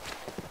know.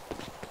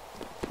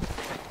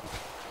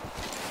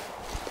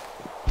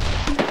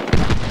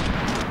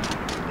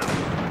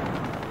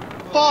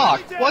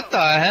 Fuck! What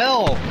the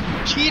hell?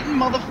 Cheating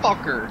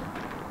motherfucker.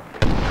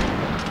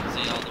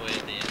 See all the way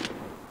at the end.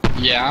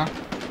 Yeah.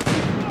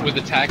 With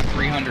attack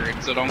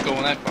 300, so don't go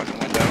in that fucking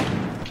window.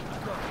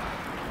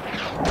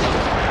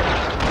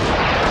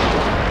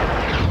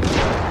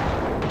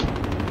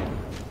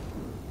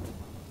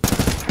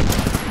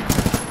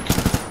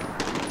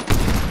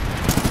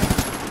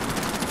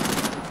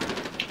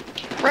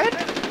 Red?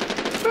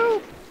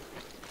 Boop.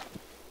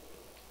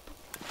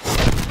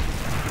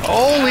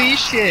 Holy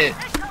shit!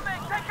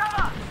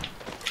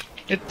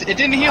 It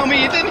didn't heal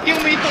me, it didn't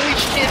heal me, holy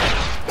shit!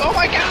 Oh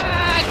my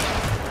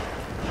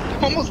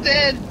god! Almost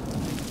dead!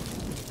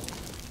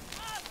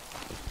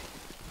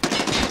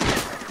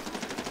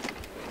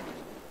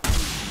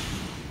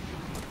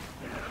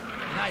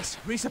 Nice.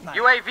 Resupply.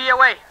 UAV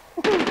away.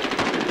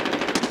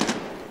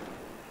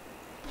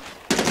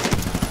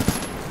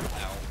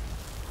 Ow.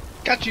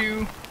 Got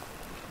you!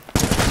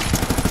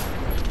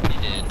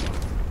 He did.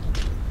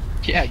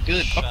 Yeah,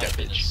 good, fuck Shot that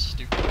him in his bitch.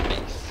 stupid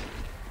face.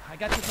 I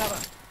got your cover.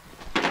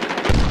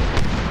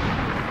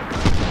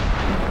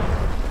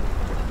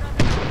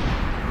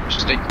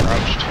 Just stay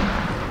crouched.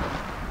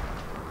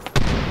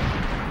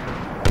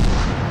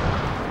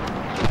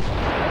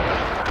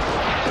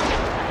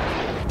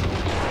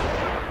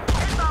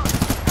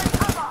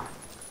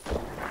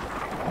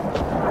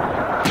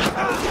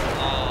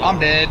 I'm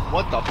dead.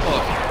 What the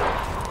fuck?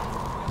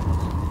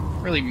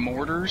 Really,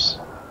 mortars?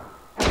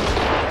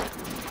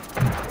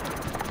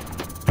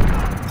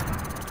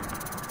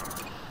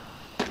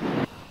 We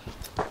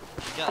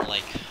got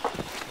like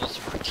most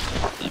of our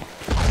team with them.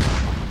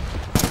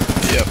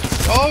 Yep.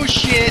 Oh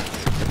shit!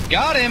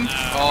 Got him!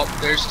 Oh,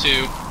 there's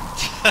two.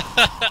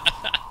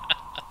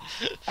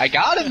 I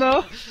got him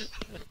though!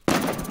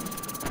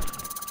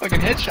 Fucking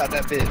headshot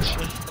that bitch.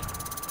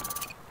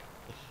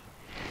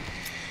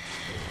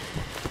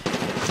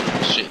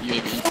 Shit,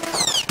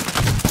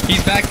 UAV.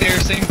 He's back there,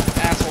 same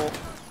asshole.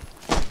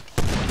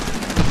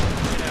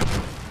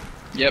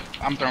 Yep,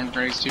 I'm throwing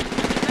grenades too.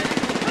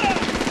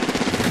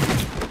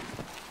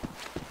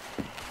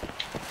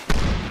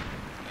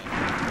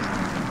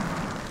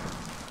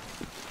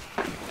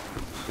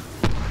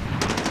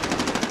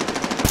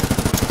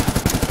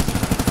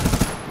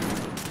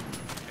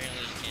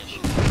 Apparently you can't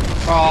shoot.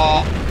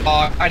 Oh,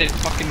 I didn't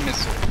fucking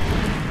miss it.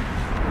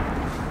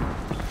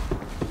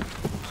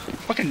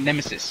 Fucking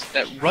nemesis,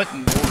 that rut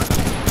and mortar.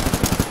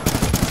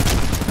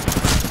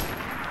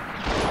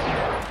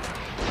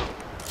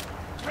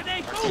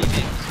 Grenade, Our go!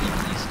 teammate was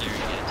literally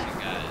staring at two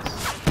guys.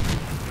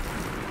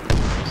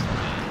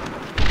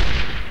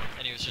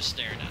 And he was just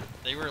staring at them.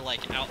 They were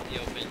like out in the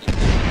open. You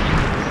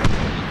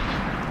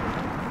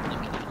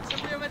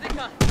could, looking at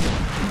them.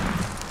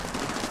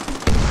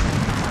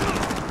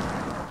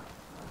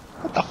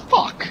 What the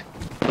fuck?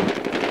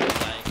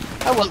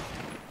 Like, I was.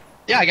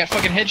 Yeah, I got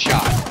fucking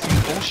headshot.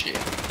 Some bullshit.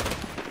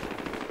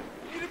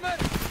 I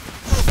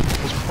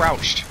was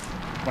crouched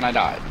when I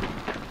died.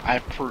 I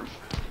have proof.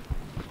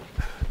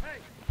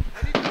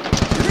 You're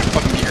gonna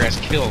fucking get your ass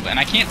killed, and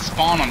I can't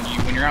spawn on you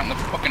when you're out in the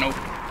fucking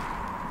open.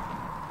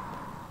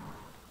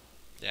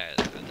 yeah,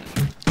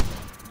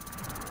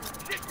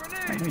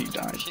 I know you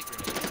died. shit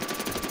grenade.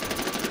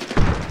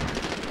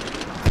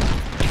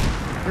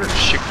 You're a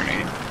shit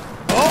grenade.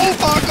 Oh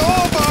fuck!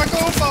 Oh fuck!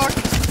 Oh fuck!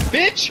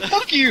 Bitch!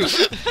 Fuck you!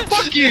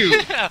 Fuck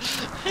you! Yeah.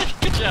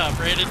 Good job,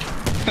 Brandon.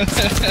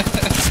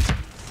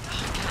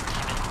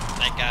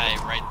 That guy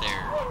right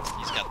there,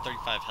 he's He's got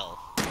 35 health.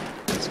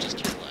 It's just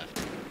to your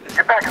left.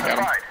 Get back in the Got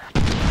him. fight.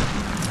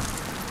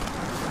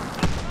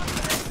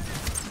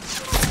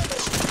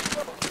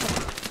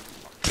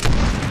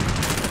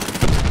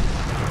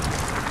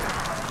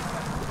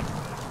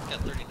 Got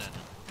 39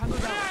 health.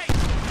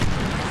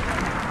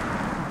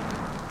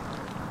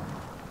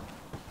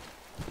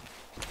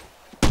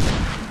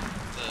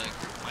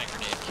 My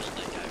grenade killed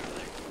that guy over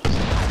there.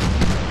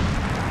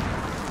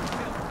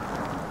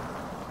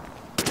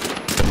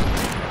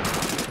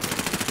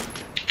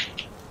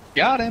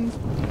 Got him.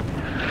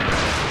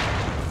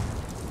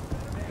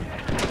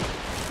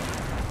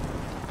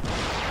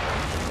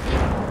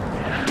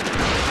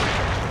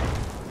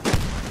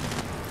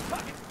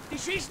 Die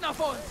schießen auf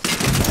uns!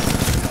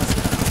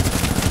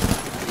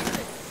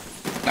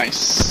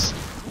 Nice.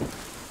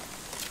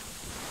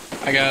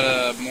 I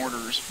got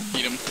mortars.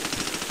 Eat them.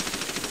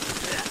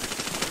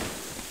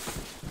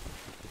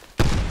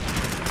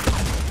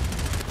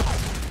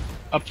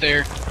 Up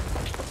there.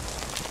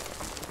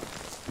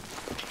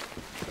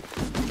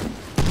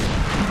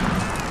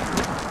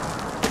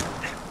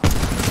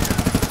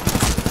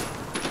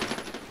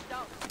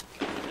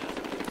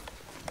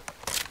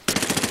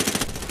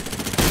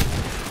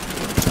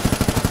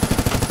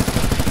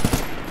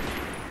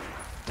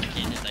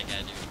 Can't hit that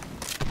guy, dude.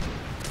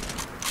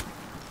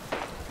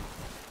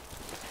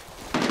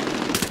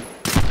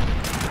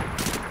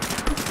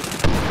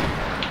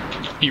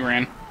 He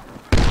ran.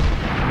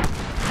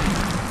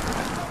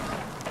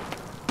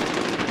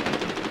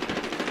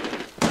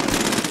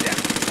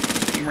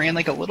 He ran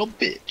like a little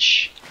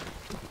bitch.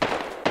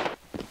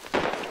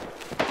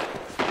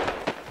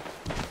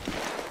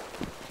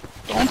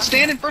 Don't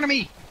stand in front of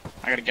me!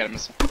 I gotta get him.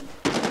 Nice.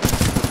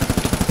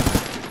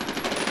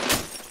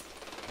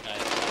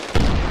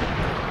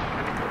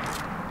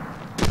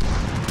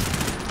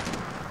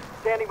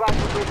 Standing by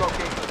for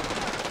relocation.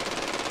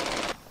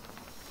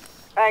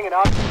 Hanging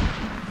up.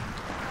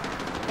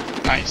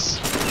 Nice.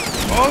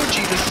 Oh,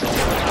 Jesus.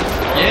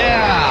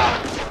 Yeah!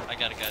 I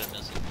got a guy that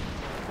missed it.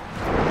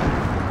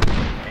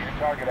 Need a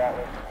target,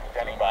 Atlas.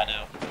 Standing by. I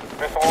know.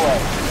 Missile away.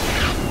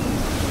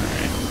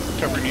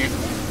 Covering you.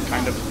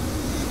 Kind of.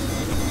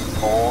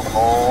 Hold,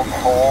 hold,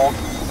 hold.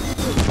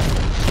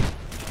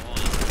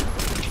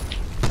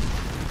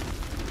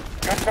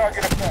 Good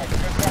target effect.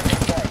 Good target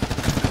effect.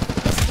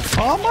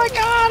 Oh my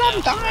god,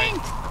 I'm dying!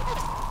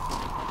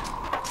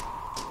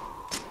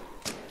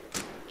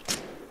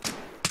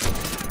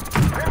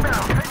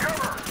 Inbound, take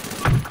cover.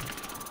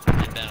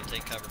 Inbound,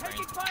 take cover,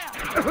 Brandon.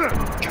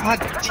 God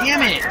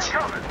damn it!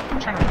 I'm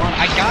trying to run.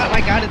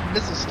 I got it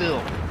missile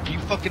still. You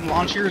fucking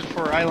launch yours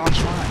before I launch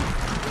mine.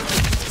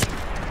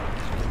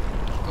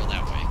 Go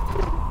that way.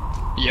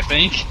 You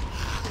think?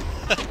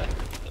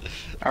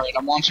 Alright,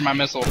 I'm launching my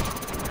missile.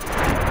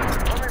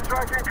 Enemy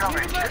strike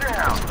incoming. Get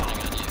down. Spawning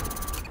on you.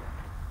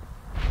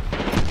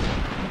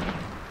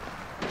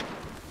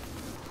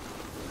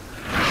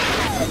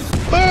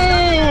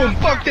 Boom!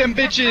 Fuck them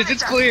bitches!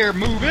 It's clear!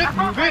 Move it!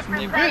 Move it!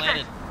 They Move were it!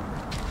 planted.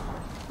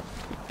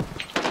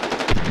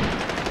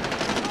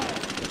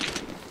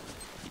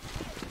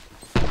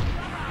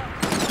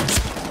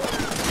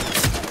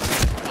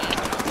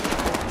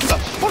 Who the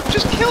fuck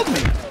just killed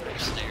me?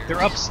 Stairs.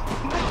 They're up.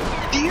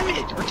 Damn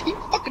it! Our team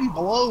fucking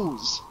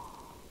blows.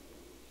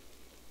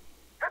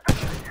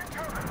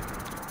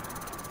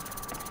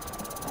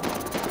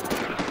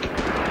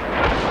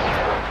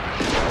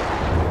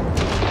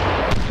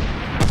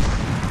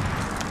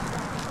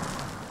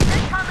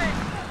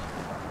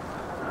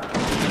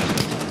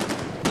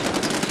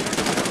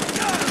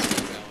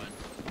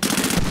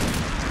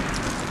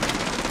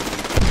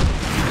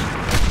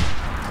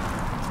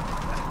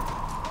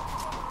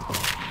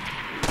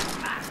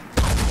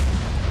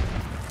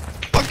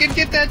 Fucking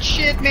get that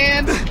shit,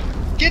 man!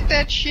 Get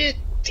that shit!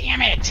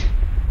 Damn it!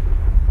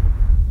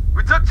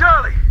 We took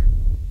Charlie.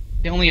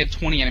 They only had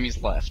 20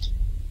 enemies left.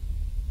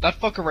 That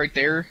fucker right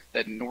there,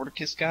 that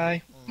Nordicus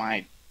guy,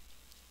 my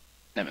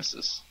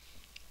nemesis.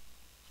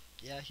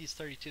 Yeah, he's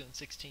 32 and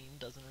 16.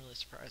 Doesn't really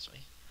surprise me.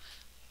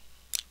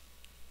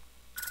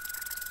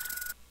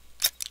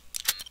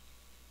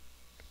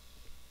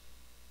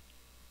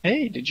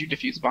 Hey, did you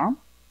defuse a bomb?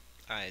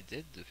 I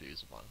did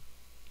defuse one.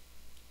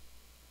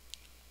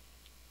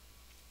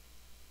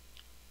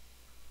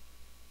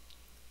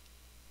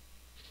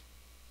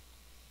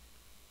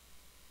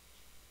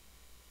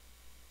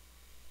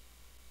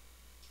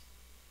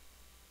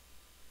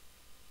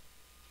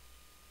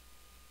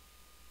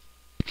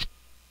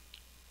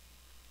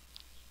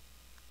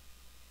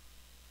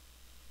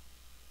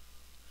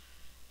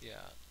 Yeah,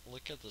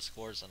 look at the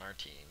scores on our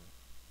team.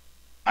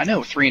 I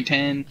know, 3 and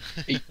 10,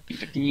 8 and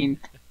 15,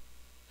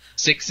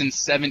 6 and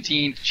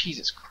 17.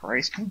 Jesus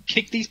Christ, can we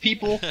kick these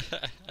people?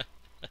 I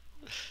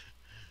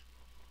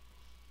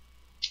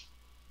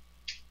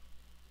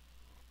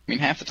mean,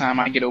 half the time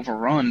I get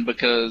overrun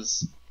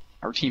because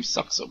our team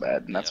sucks so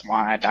bad, and that's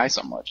why I die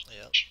so much.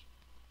 Yep.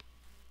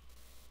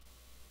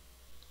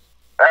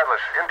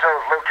 Atlas, Intel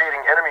is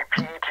locating enemy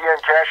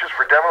PETN caches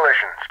for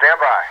demolition. Stand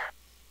by.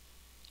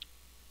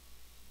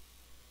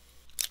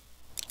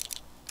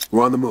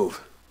 We're on the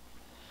move.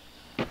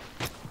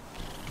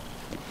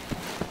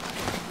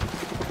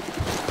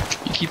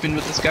 You keeping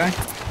with this guy?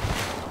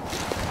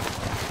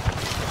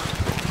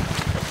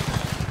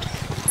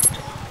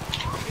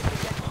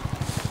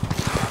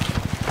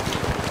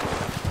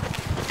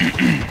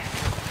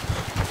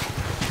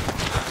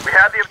 We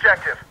have the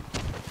objective.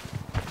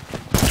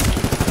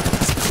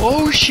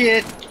 Oh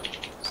shit!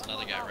 There's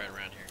another guy right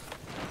around here.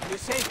 You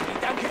saved me,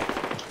 danke.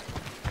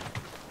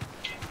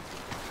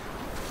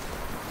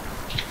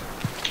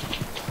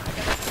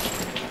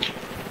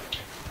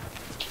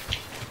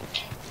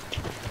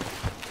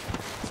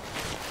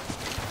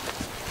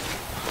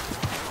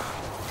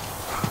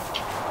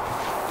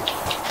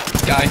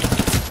 Guy.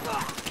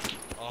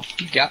 Oh,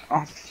 You got.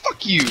 Oh,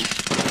 fuck you!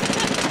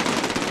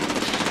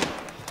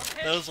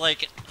 that was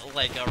like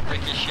a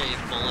ricochet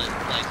bullet,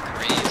 like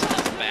grazed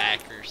his back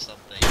or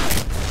something.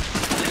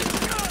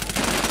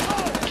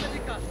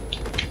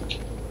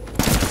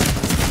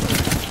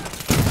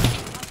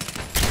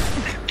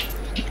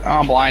 Oh,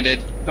 I'm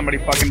blinded. Somebody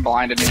fucking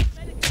blinded me.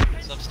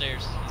 He's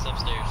upstairs. He's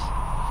upstairs.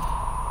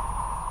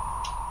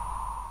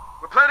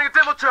 We're planting a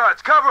demo charge.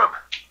 Cover him.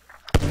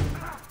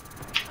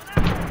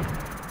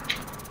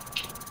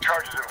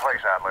 Charges in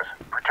place, Atlas.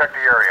 Protect the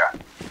area.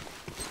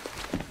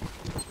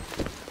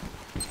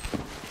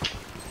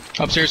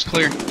 Upstairs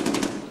clear.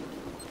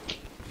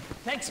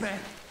 Thanks, man.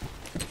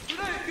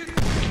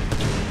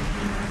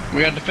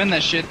 We gotta defend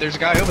that shit. There's a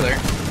guy over there.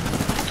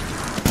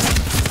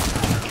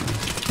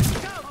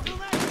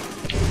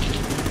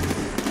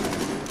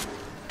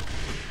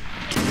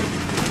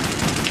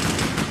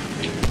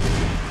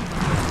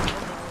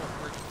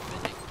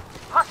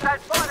 Hostile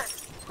spotted.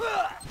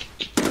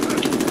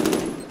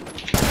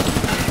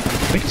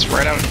 I think it's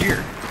right out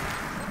here.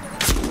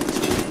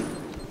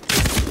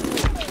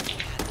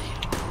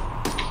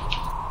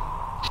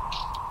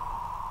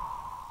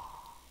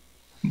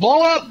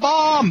 Blow up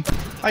bomb!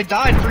 I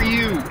died for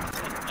you!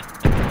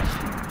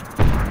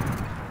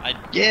 I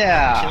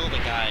Yeah! killed a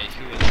guy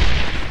who was.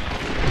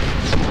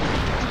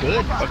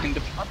 Good, fucking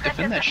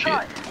defend that shit.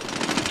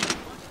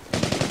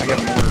 I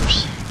got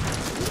mortars.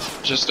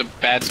 Just a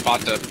bad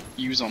spot to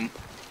use them.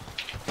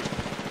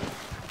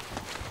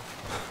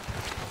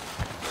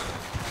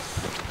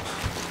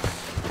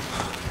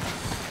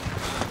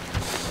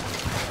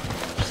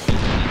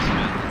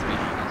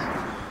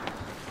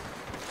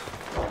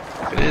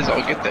 If it is,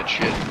 I'll get that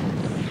shit.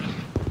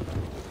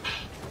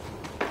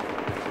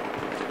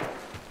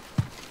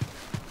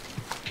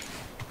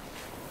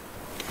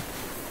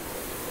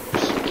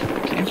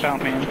 Camp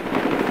out, man.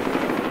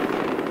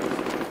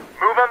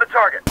 Move on the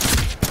target.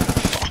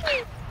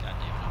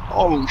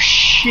 Oh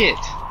shit!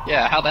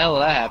 Yeah, how the hell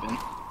did that happen?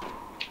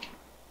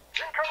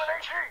 Incoming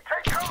AG.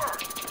 Take cover.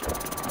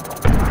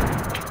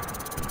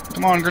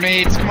 Come on,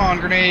 grenades! Come on,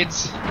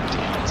 grenades!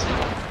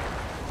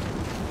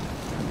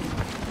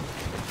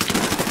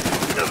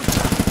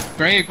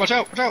 Grenade! Watch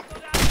out! Watch out!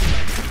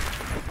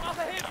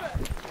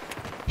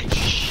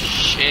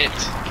 Shit!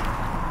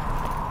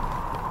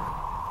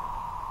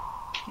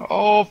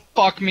 Oh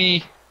fuck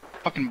me!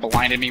 Fucking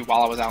blinded me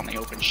while I was out in the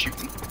open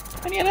shooting.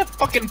 And he had a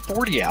fucking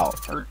 40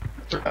 out, or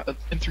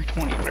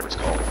M320, whatever it's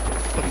called.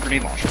 Fucking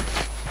grenade launcher.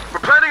 We're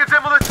planning a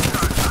demolition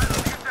charge.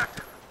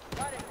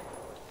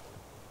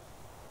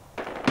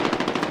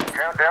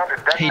 Countdown to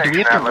detonation. Hey, do we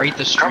have to Atlas. rate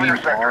the Cover stream your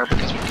bar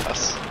sectors. because we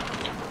cuss?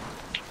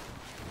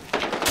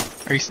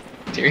 Are you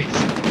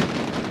serious?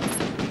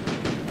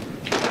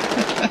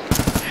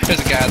 There's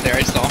a guy out there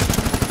I saw.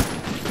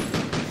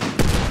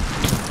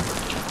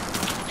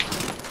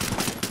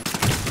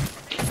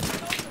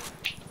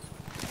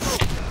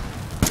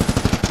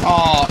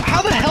 Oh,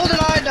 how the hell did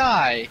I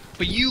die?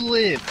 But you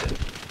lived.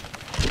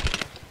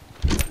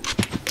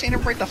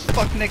 Standing right the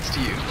fuck next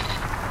to you.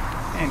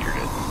 And you're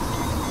dead.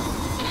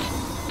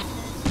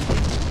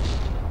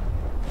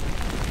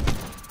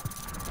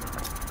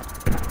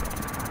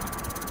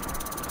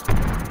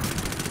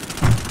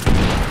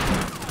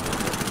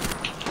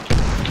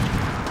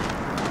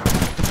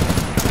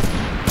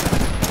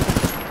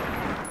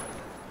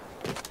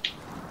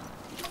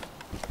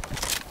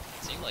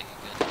 Seemed like a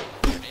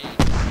good grenade.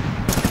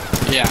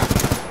 Yeah,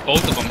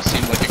 both of them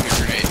seemed like a good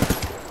grenade.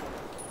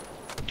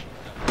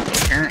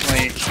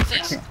 Apparently,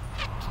 This.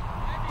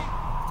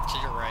 To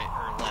your right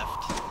or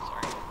left.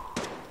 Sorry.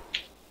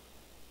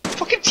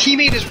 fucking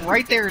teammate is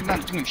right there and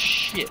not doing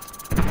shit.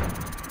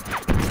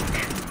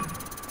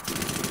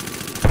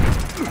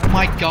 Oh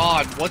my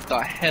god, what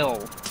the hell?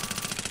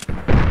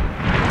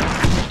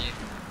 You.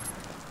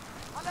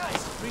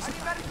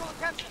 Recent medical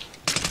attention.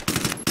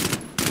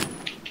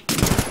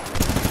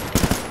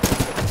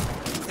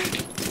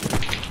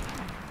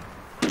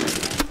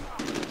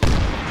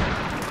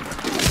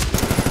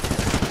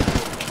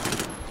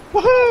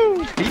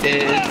 Woohoo! He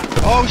did.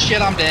 Oh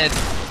shit, I'm dead.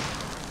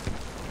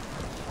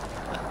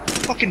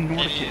 Fucking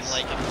Maybe Nordicus.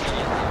 like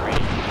immediately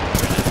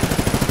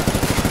range.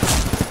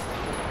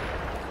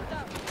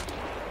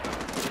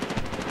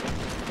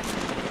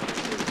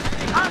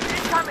 Army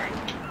incoming.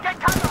 Get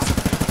cover.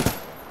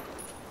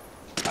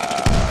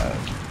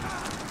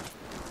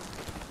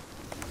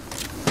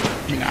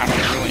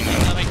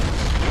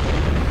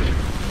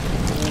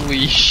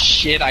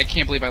 shit, I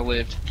can't believe I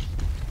lived.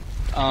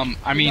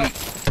 I mean...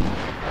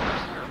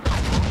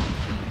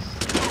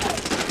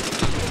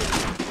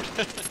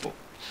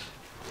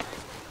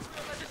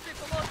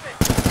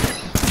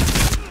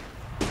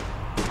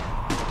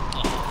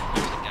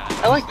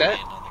 I like that.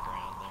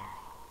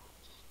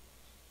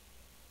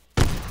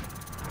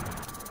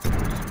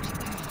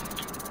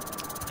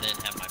 I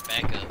didn't have my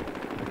backup.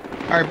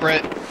 Alright,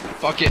 Brett.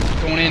 Fuck it.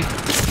 Going in.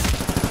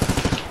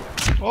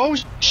 Oh,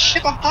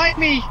 shit behind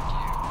me!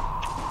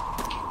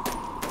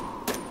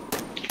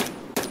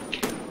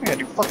 I gotta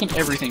do fucking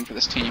everything for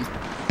this team.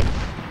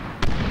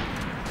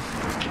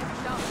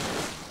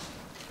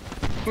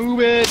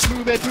 Move it!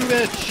 Move it! Move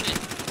it! Shit,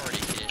 already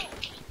hit.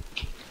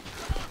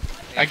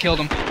 I killed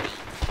him.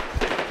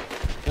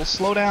 We'll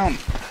slow down.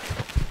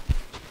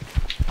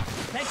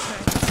 Thanks, man.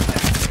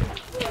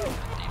 Damn it,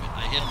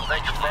 I hit him a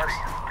Thank bunch you, of buddy.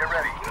 times. Get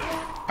ready.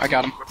 I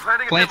got him. We're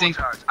planting a Planting.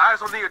 demo charge.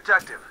 Eyes on the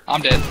objective.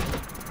 I'm dead.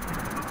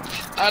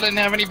 I didn't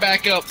have any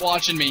backup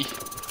watching me.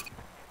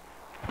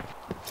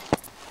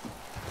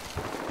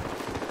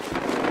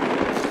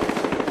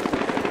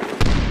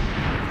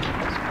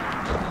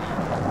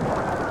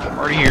 I'm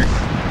already here.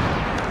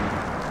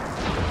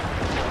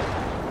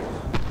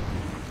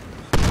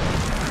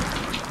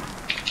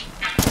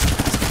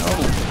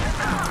 Oh.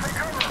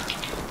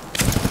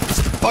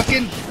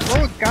 Fucking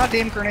throw a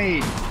goddamn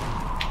grenade.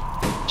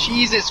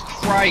 Jesus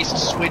Christ,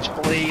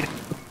 Switchblade.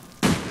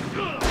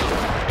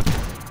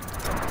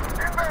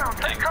 Inbound.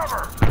 Take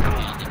cover.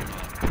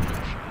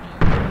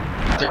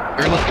 Their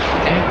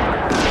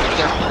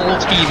whole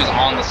team is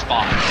on the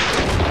spot.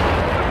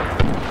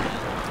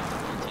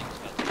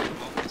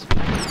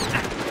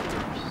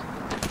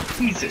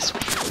 Jesus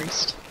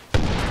Christ.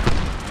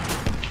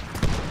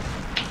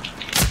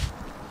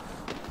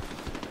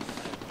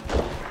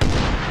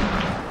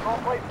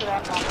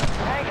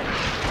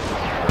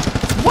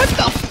 What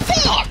the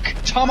fuck?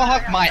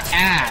 Tomahawk my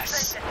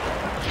ass.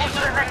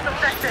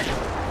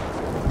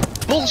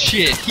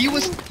 Bullshit. He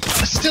was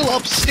still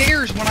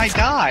upstairs when I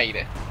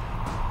died.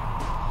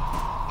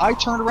 I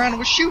turned around and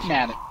was shooting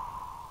at him.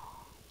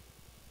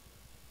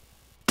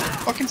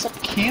 Fucking stop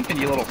camping,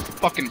 you little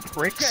fucking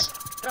pricks.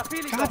 God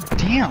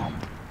damn.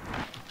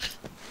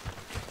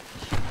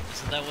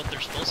 Isn't that what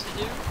they're supposed to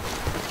do?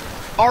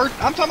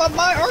 I'm talking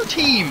about our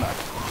team.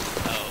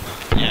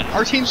 Oh, yeah.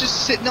 Our team's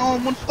just sitting all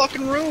in one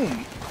fucking room.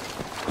 We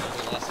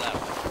lost that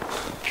one.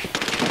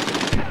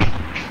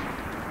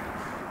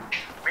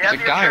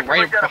 There's a guy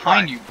right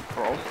behind you,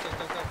 bro. Go, go,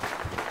 go, go.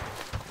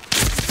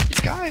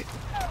 The guy.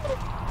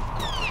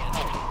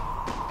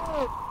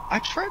 I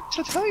tried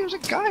to tell you there's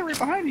a guy right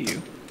behind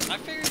you. I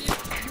figured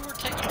you were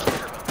taking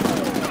care of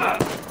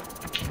him.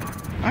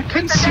 I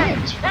couldn't see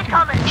him. He's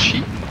fucking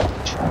cheating.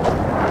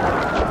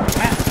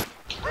 Man,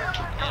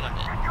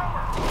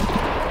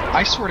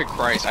 I swear to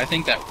Christ, I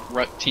think that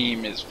Rut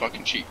team is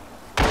fucking cheap.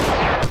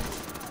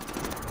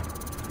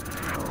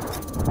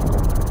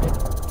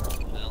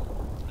 Well,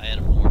 I had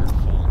a mortar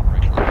fall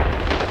right there.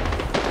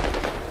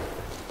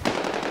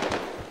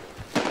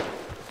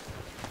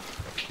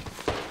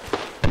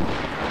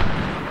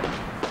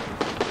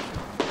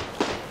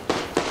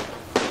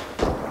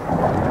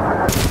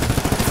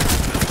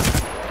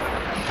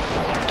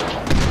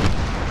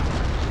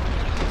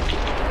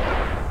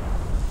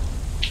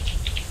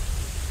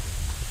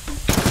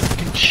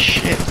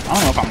 Shit, I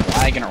don't know if I'm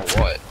lagging or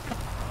what.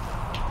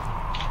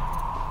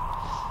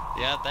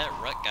 Yeah, that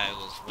Rut guy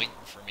was waiting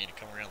for me to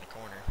come around the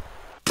corner.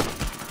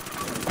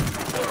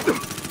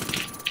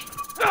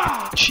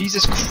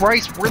 Jesus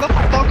Christ, where the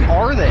fuck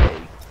are they?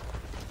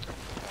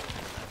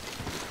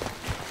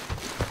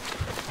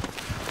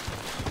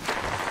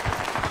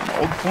 The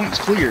old point's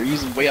clear,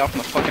 he's way off in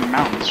the fucking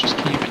mountains, just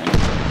camping.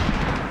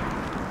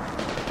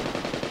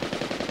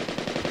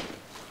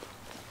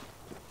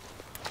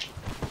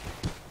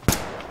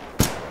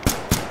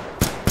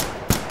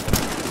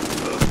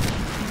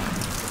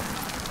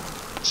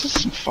 This is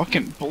some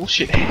fucking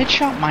bullshit.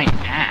 Headshot my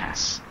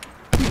ass.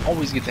 He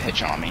always gets a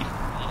headshot on me.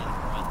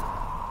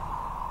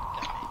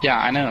 Yeah,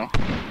 I know.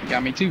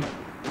 Got me too.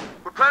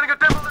 We're planning a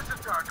demolition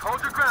charge.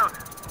 Hold your ground.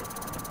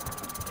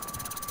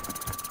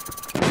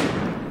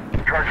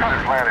 Charges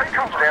are planted.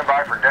 Stand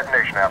by for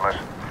detonation, Atlas.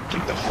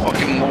 Thank the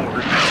fucking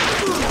Lord.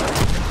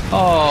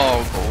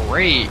 Oh,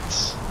 great.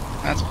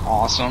 That's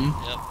awesome.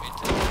 Yep, me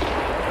too.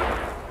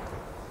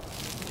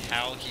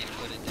 How he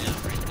put it down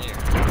right there.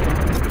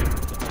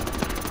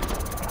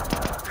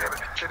 Damn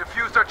it. They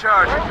defused our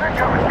charge. Get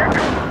cover. Get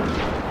cover.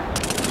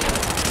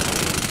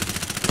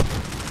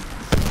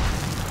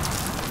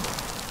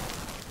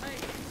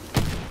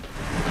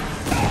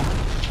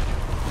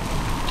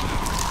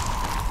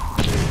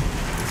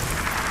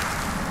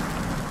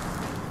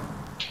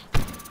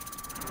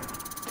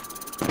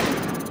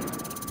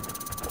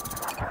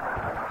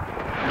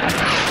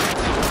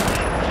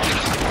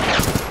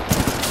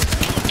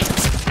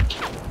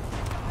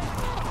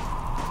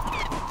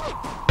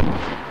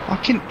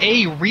 Fucking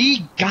A,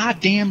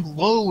 re-goddamn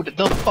load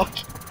the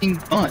fucking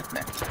gun.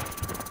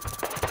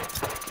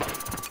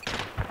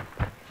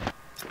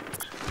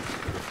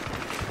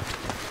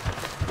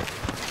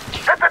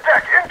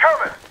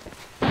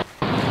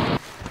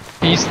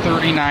 He's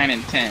 39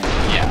 and 10.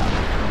 Yeah.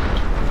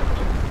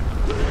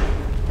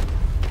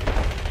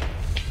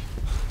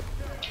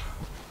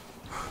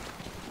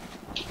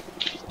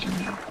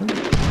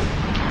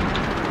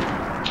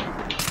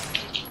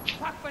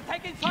 Fuck, we're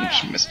taking fire!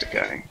 She missed a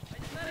guy.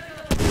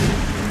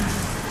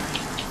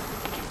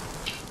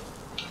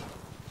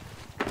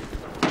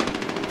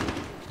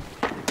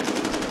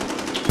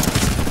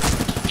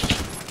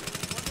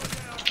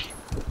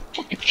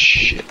 Fucking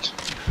shit.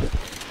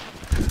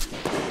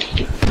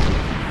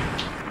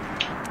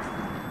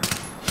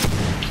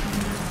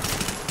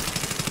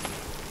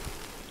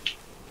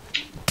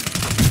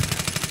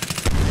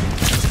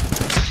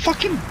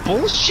 Fucking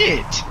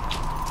bullshit!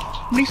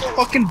 How many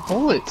fucking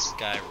bullets?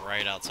 Guy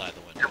right outside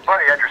the window. Your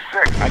buddy had your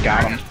six. I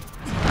got him.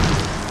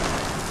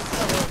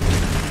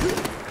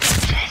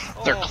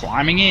 They're Oh.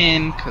 climbing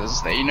in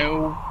because they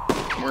know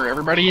where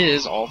everybody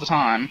is all the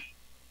time.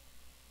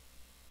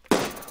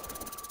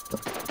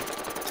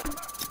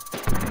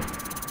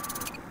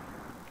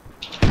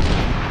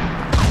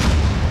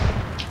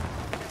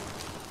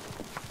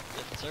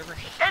 Different server?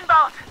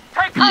 Inbound!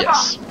 Take cover!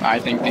 Yes, I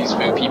think these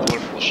food people are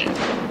full of shit.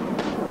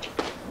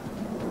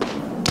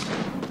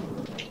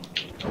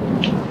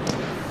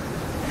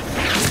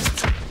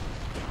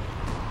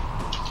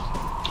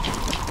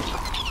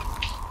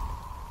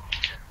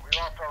 We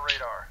lost our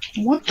radar.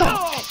 What the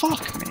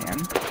fuck, man?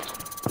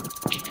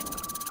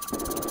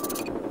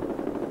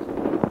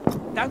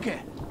 Danke!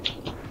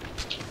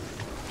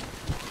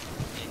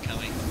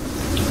 Incoming.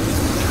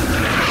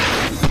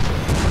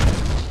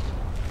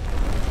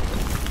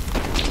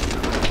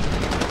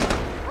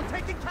 We're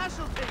taking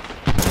casualties!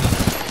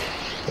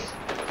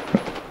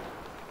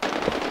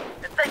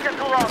 It's taking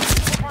too long.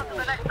 Move on to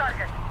the next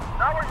target.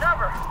 Now or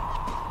never.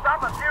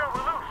 Stop us here and we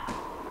lose.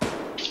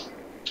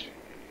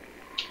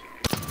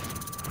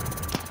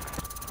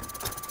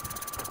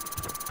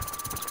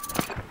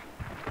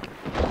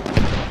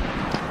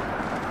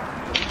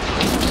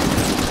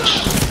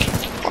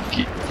 Fuck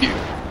you.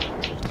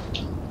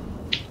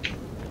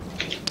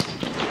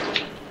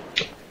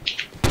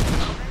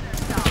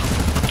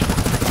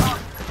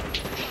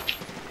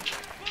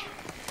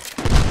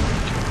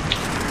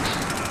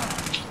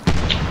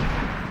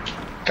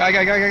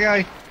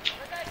 Guy.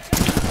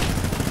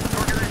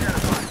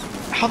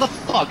 How the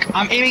fuck?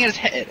 I'm aiming at his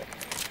head.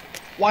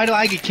 Why do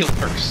I get killed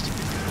first?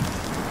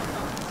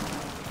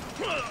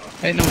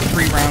 I didn't know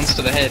 3 rounds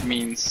to the head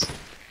means.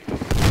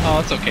 Oh,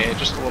 it's okay.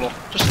 Just a little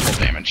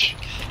damage.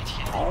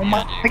 Oh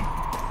my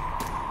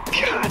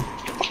god!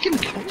 Fucking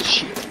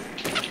bullshit.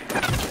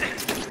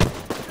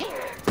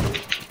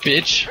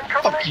 Bitch.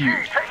 Fuck you.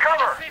 Take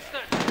cover.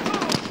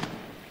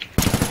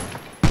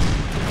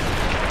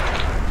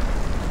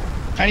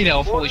 I need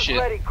help. Holy shit.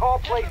 Ready. Call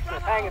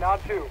placement. Hanging on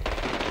too.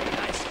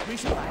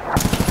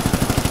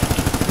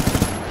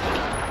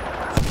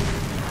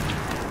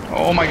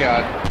 Oh my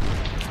god.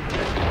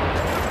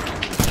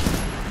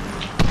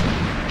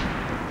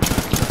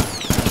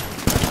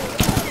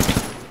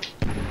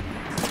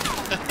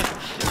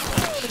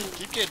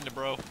 Keep getting it,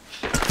 bro.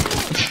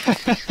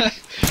 That's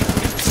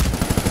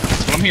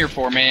what I'm here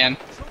for, man.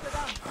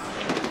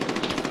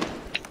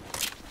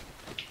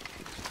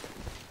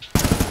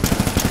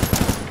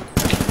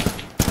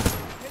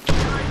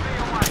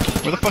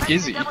 Where the fuck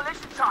is he?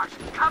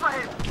 Cover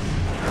him.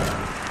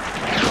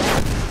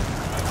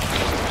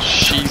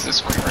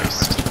 Jesus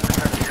Christ.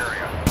 Protect the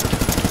area.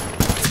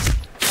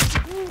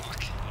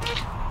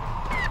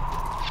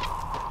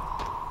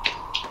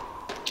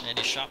 And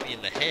he shot me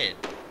in the head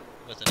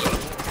with an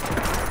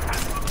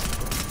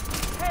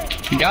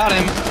M4. Got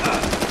him.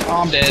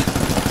 Oh, I'm dead.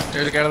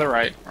 There's a guy to the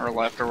right, or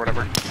left, or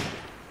whatever. I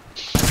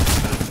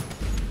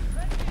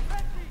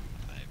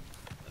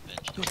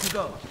avenged Good him. to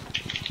go.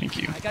 Thank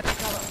you. I got the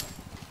cover.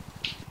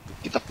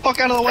 Get the fuck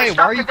out of the way.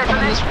 Why are you coming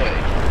this way?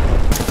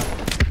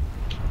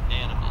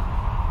 And I'm dead.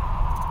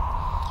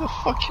 Who the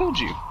fuck killed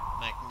you?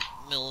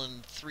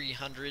 Macmillan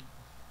 300.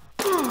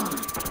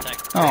 Attack.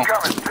 Oh,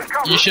 Coming. Take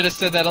cover. you should have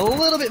said that a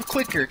little bit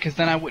quicker, because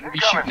then I wouldn't be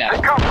shooting at Take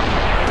him. cover.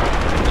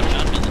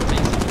 Shot him in the face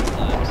a couple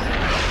times.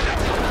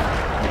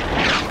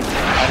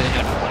 I didn't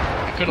hit him. I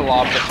could have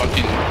lobbed a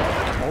fucking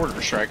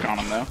mortar strike on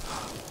him, though.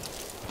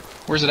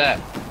 Where's it at?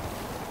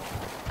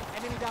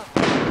 Enemy down.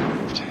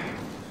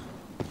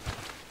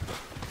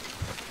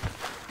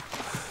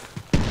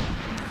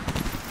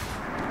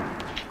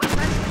 We're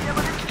sending the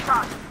demolition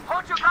charge.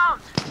 Hold your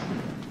ground.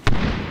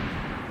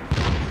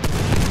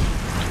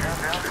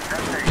 Countdown to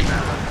detonation,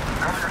 Atlas.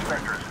 Cover your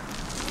sectors.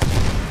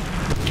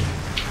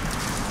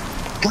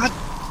 God,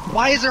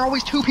 why is there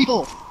always 2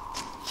 people?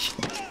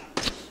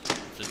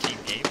 It's a team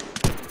game.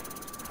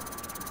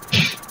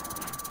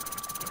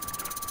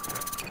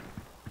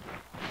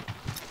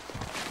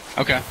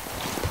 Okay.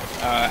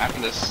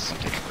 After this, I'll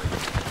take a break.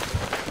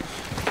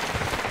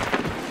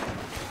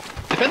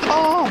 Defend the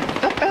bomb!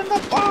 Defend the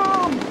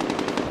bomb!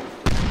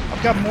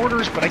 I've got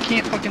mortars, but I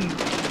can't fucking...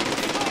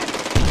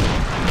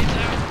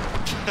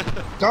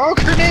 Go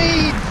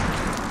grenade!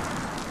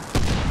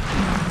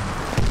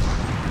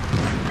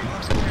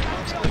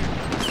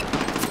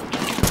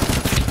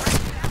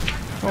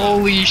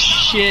 Holy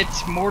shit!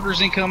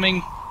 Mortars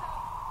incoming.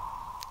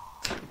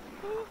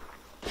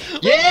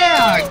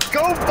 Yeah!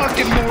 Go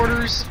fucking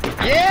mortars!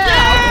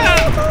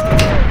 Yeah!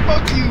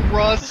 Fuck you,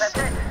 Russ! That's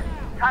it.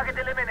 Target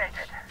eliminated.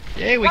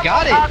 Yay, we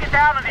got it! Target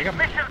down and I got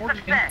mission mortars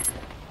again. success.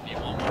 Need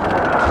one more.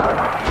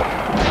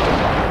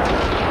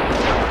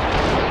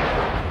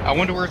 I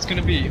wonder where it's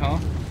gonna be, huh?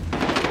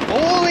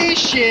 Holy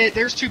shit!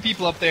 There's 2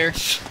 people up there.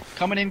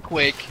 Coming in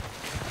quick.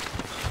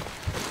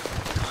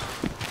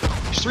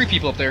 There's 3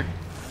 people up there.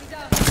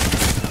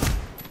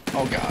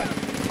 Oh god.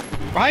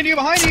 Behind you!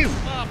 Behind you!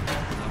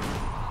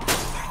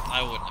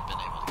 I wouldn't have been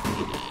able to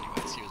complete it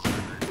anyways. He was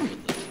hurt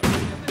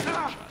with the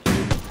shot.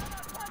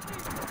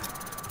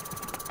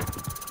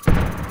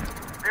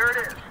 There it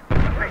is.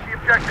 Take the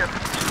objective.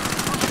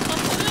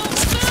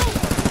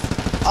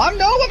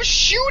 I'm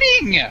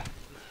shooting!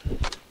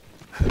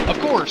 Of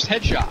course,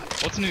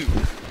 headshot. What's new?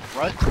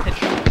 Rut?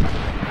 Headshot.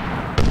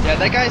 Yeah,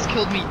 that guy's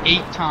killed me 8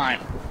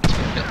 times.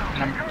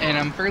 And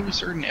I'm fairly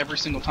certain every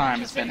single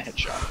time it's been a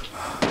headshot.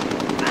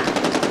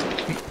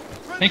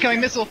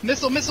 Incoming missile!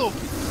 Missile! Missile!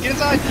 Get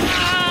inside!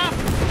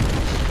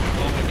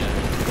 Oh my god.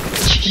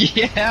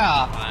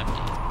 Yeah!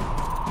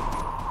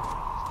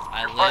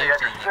 I Buddy,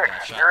 lived extra and then 6.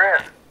 got shot. You're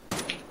in.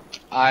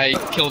 I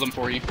killed him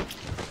for you.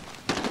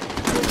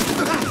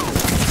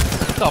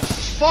 The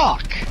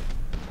fuck?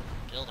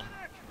 Killed him.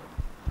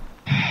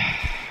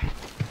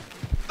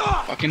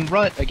 Fucking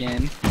Rut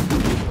again.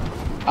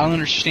 I don't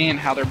understand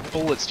how their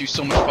bullets do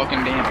so much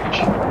fucking damage.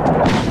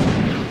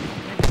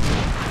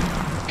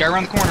 Guy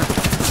around the corner.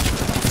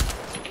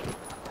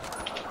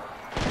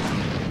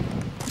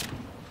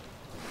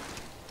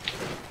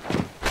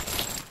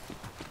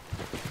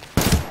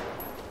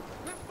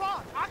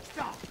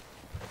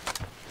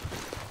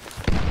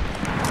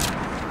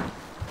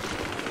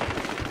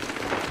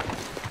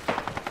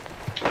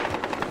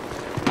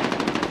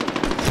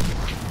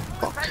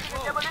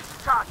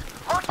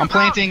 I'm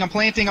planting, I'm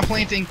planting, I'm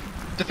planting.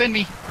 Defend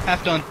me.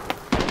 Half done.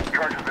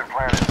 Charge has been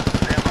planted.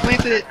 Stand by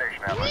Planted for it.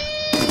 detonation, Atlas.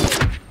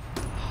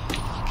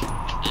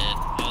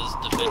 I was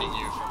defending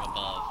you from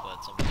above,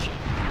 but somebody shot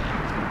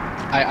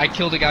me. I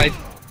killed a guy.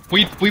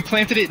 We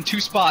planted it in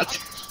 2 spots.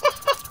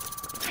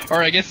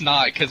 Or I guess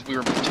not, because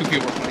 2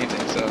 people were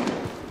planting, so.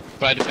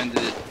 But I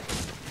defended it.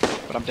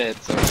 But I'm dead,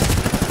 so.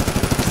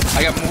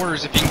 I got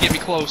mortars if you can get me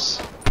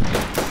close.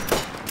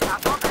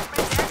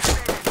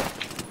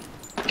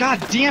 God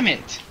damn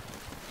it!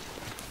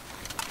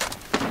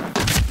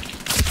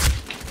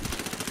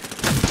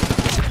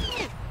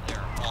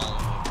 They're all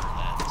over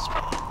that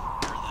spot.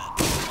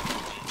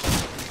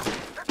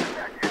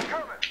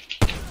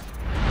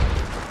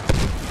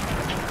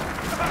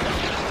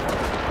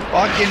 Or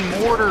that. Fucking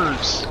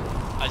mortars!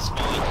 I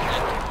spawned in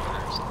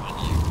mortars on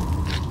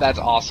you. That's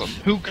awesome.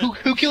 Who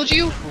killed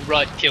you?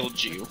 Rut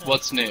killed you.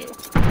 What's new?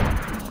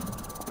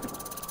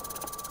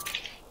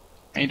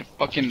 I need to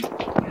fucking...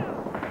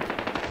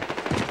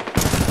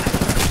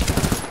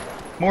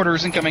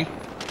 Mortars incoming.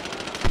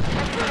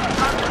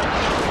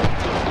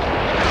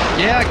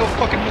 Yeah, go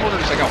fucking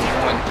mortars. I got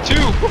 1. 2!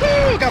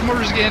 Woohoo! Got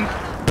mortars again.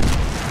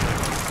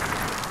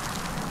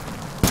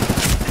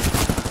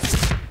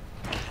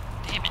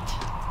 Damn it.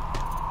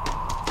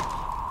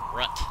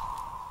 Rut.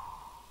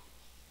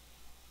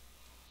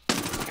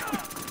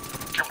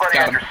 Your buddy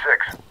Got him. after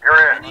 6. You're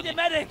in. Need a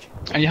medic.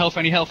 I need health,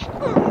 I need health. Gave it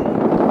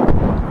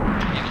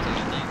to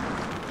the thing.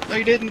 No,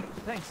 you didn't.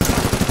 Thanks.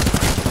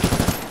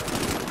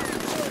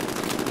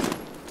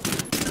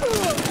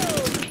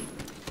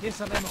 Here's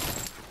some ammo.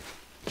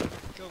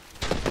 Go.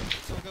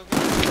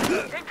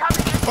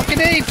 Incoming.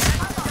 Fucking aid!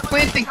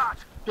 Planting!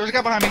 There's a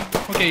guy behind me.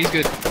 Okay, he's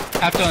good.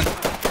 Half done.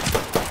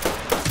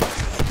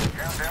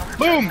 Countdown to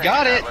Boom!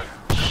 Got it! Atlas.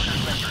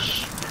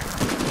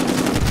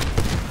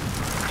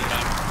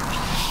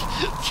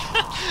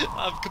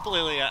 I'm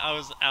completely. I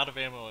was out of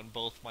ammo in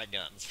both my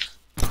guns.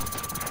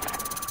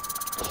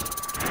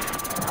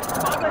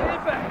 On the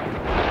hit back.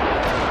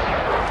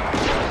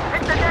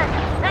 Hit the deck.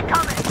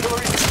 Incoming.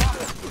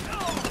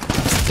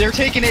 They're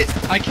taking it!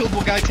 I killed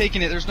one guy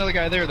taking it. There's another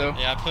guy there, though.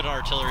 Yeah, I put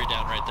artillery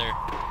down right there.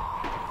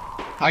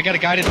 I got a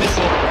guided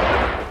missile.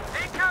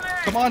 Incoming.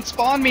 Come on,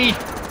 spawn me!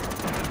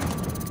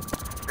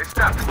 They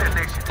stopped the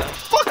detonation.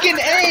 Fucking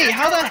A!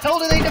 How the hell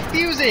do they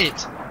defuse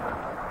it?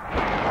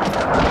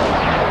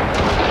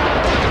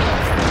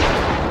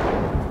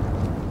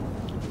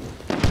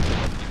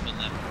 Put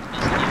that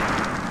missile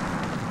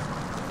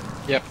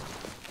Yep.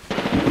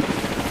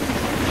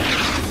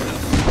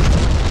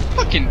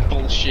 Fucking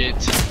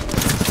bullshit.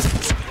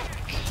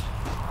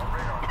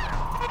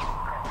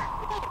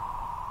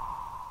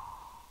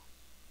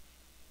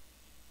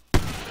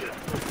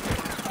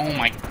 Oh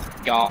my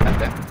god.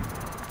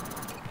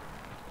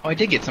 Oh, I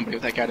did get somebody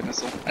with that guided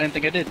missile. I didn't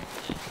think I did.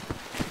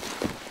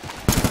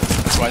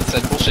 That's why I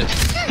said bullshit.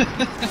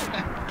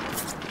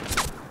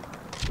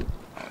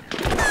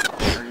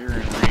 Oh, you're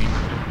in range.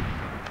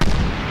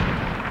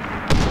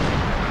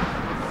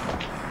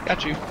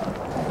 Got you.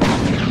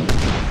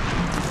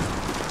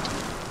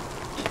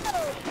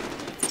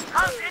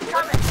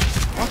 Incoming.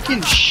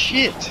 Fucking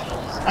shit.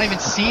 I don't even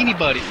see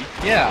anybody.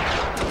 Yeah.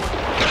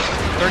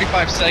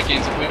 35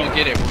 seconds. If we don't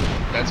get it,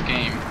 that's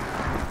game.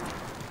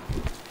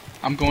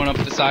 I'm going up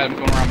the side. I'm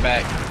going around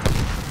back.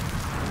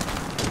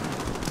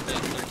 They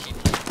have 13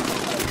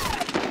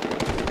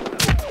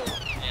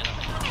 and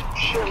I'm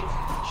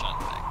shot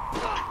back.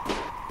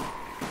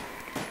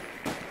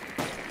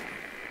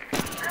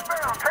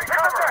 Inbound, take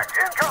cover.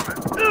 Incoming.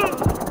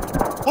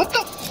 What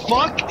the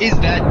fuck is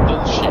that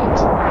bullshit?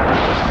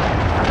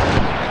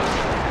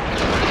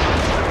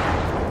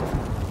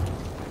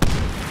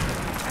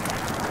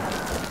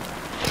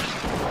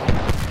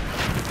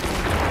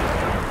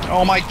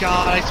 Oh my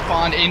god, I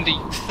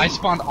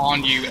spawned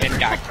on you and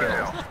got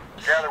killed.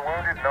 Gather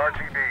wounded and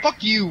RTB.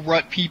 Fuck you,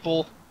 rut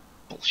people.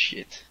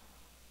 Bullshit.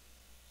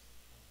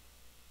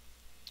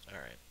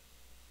 Alright.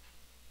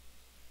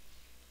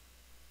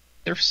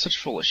 They're such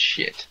full of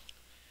shit.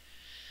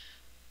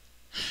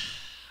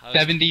 I was-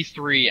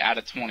 73 out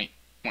of 23.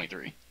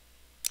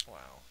 Wow.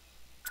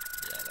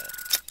 Yeah,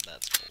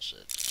 that's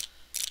bullshit.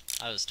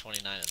 I was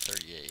 29 and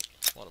 38.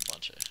 What a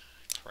bunch of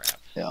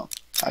crap. Yeah.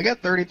 I got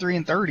 33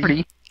 and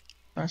 30.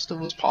 I still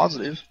was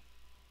positive.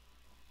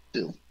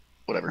 Still.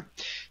 Whatever.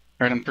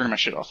 Alright, I'm turning my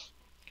shit off.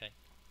 Okay.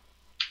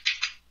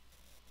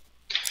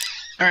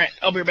 Alright,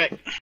 I'll be right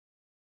back.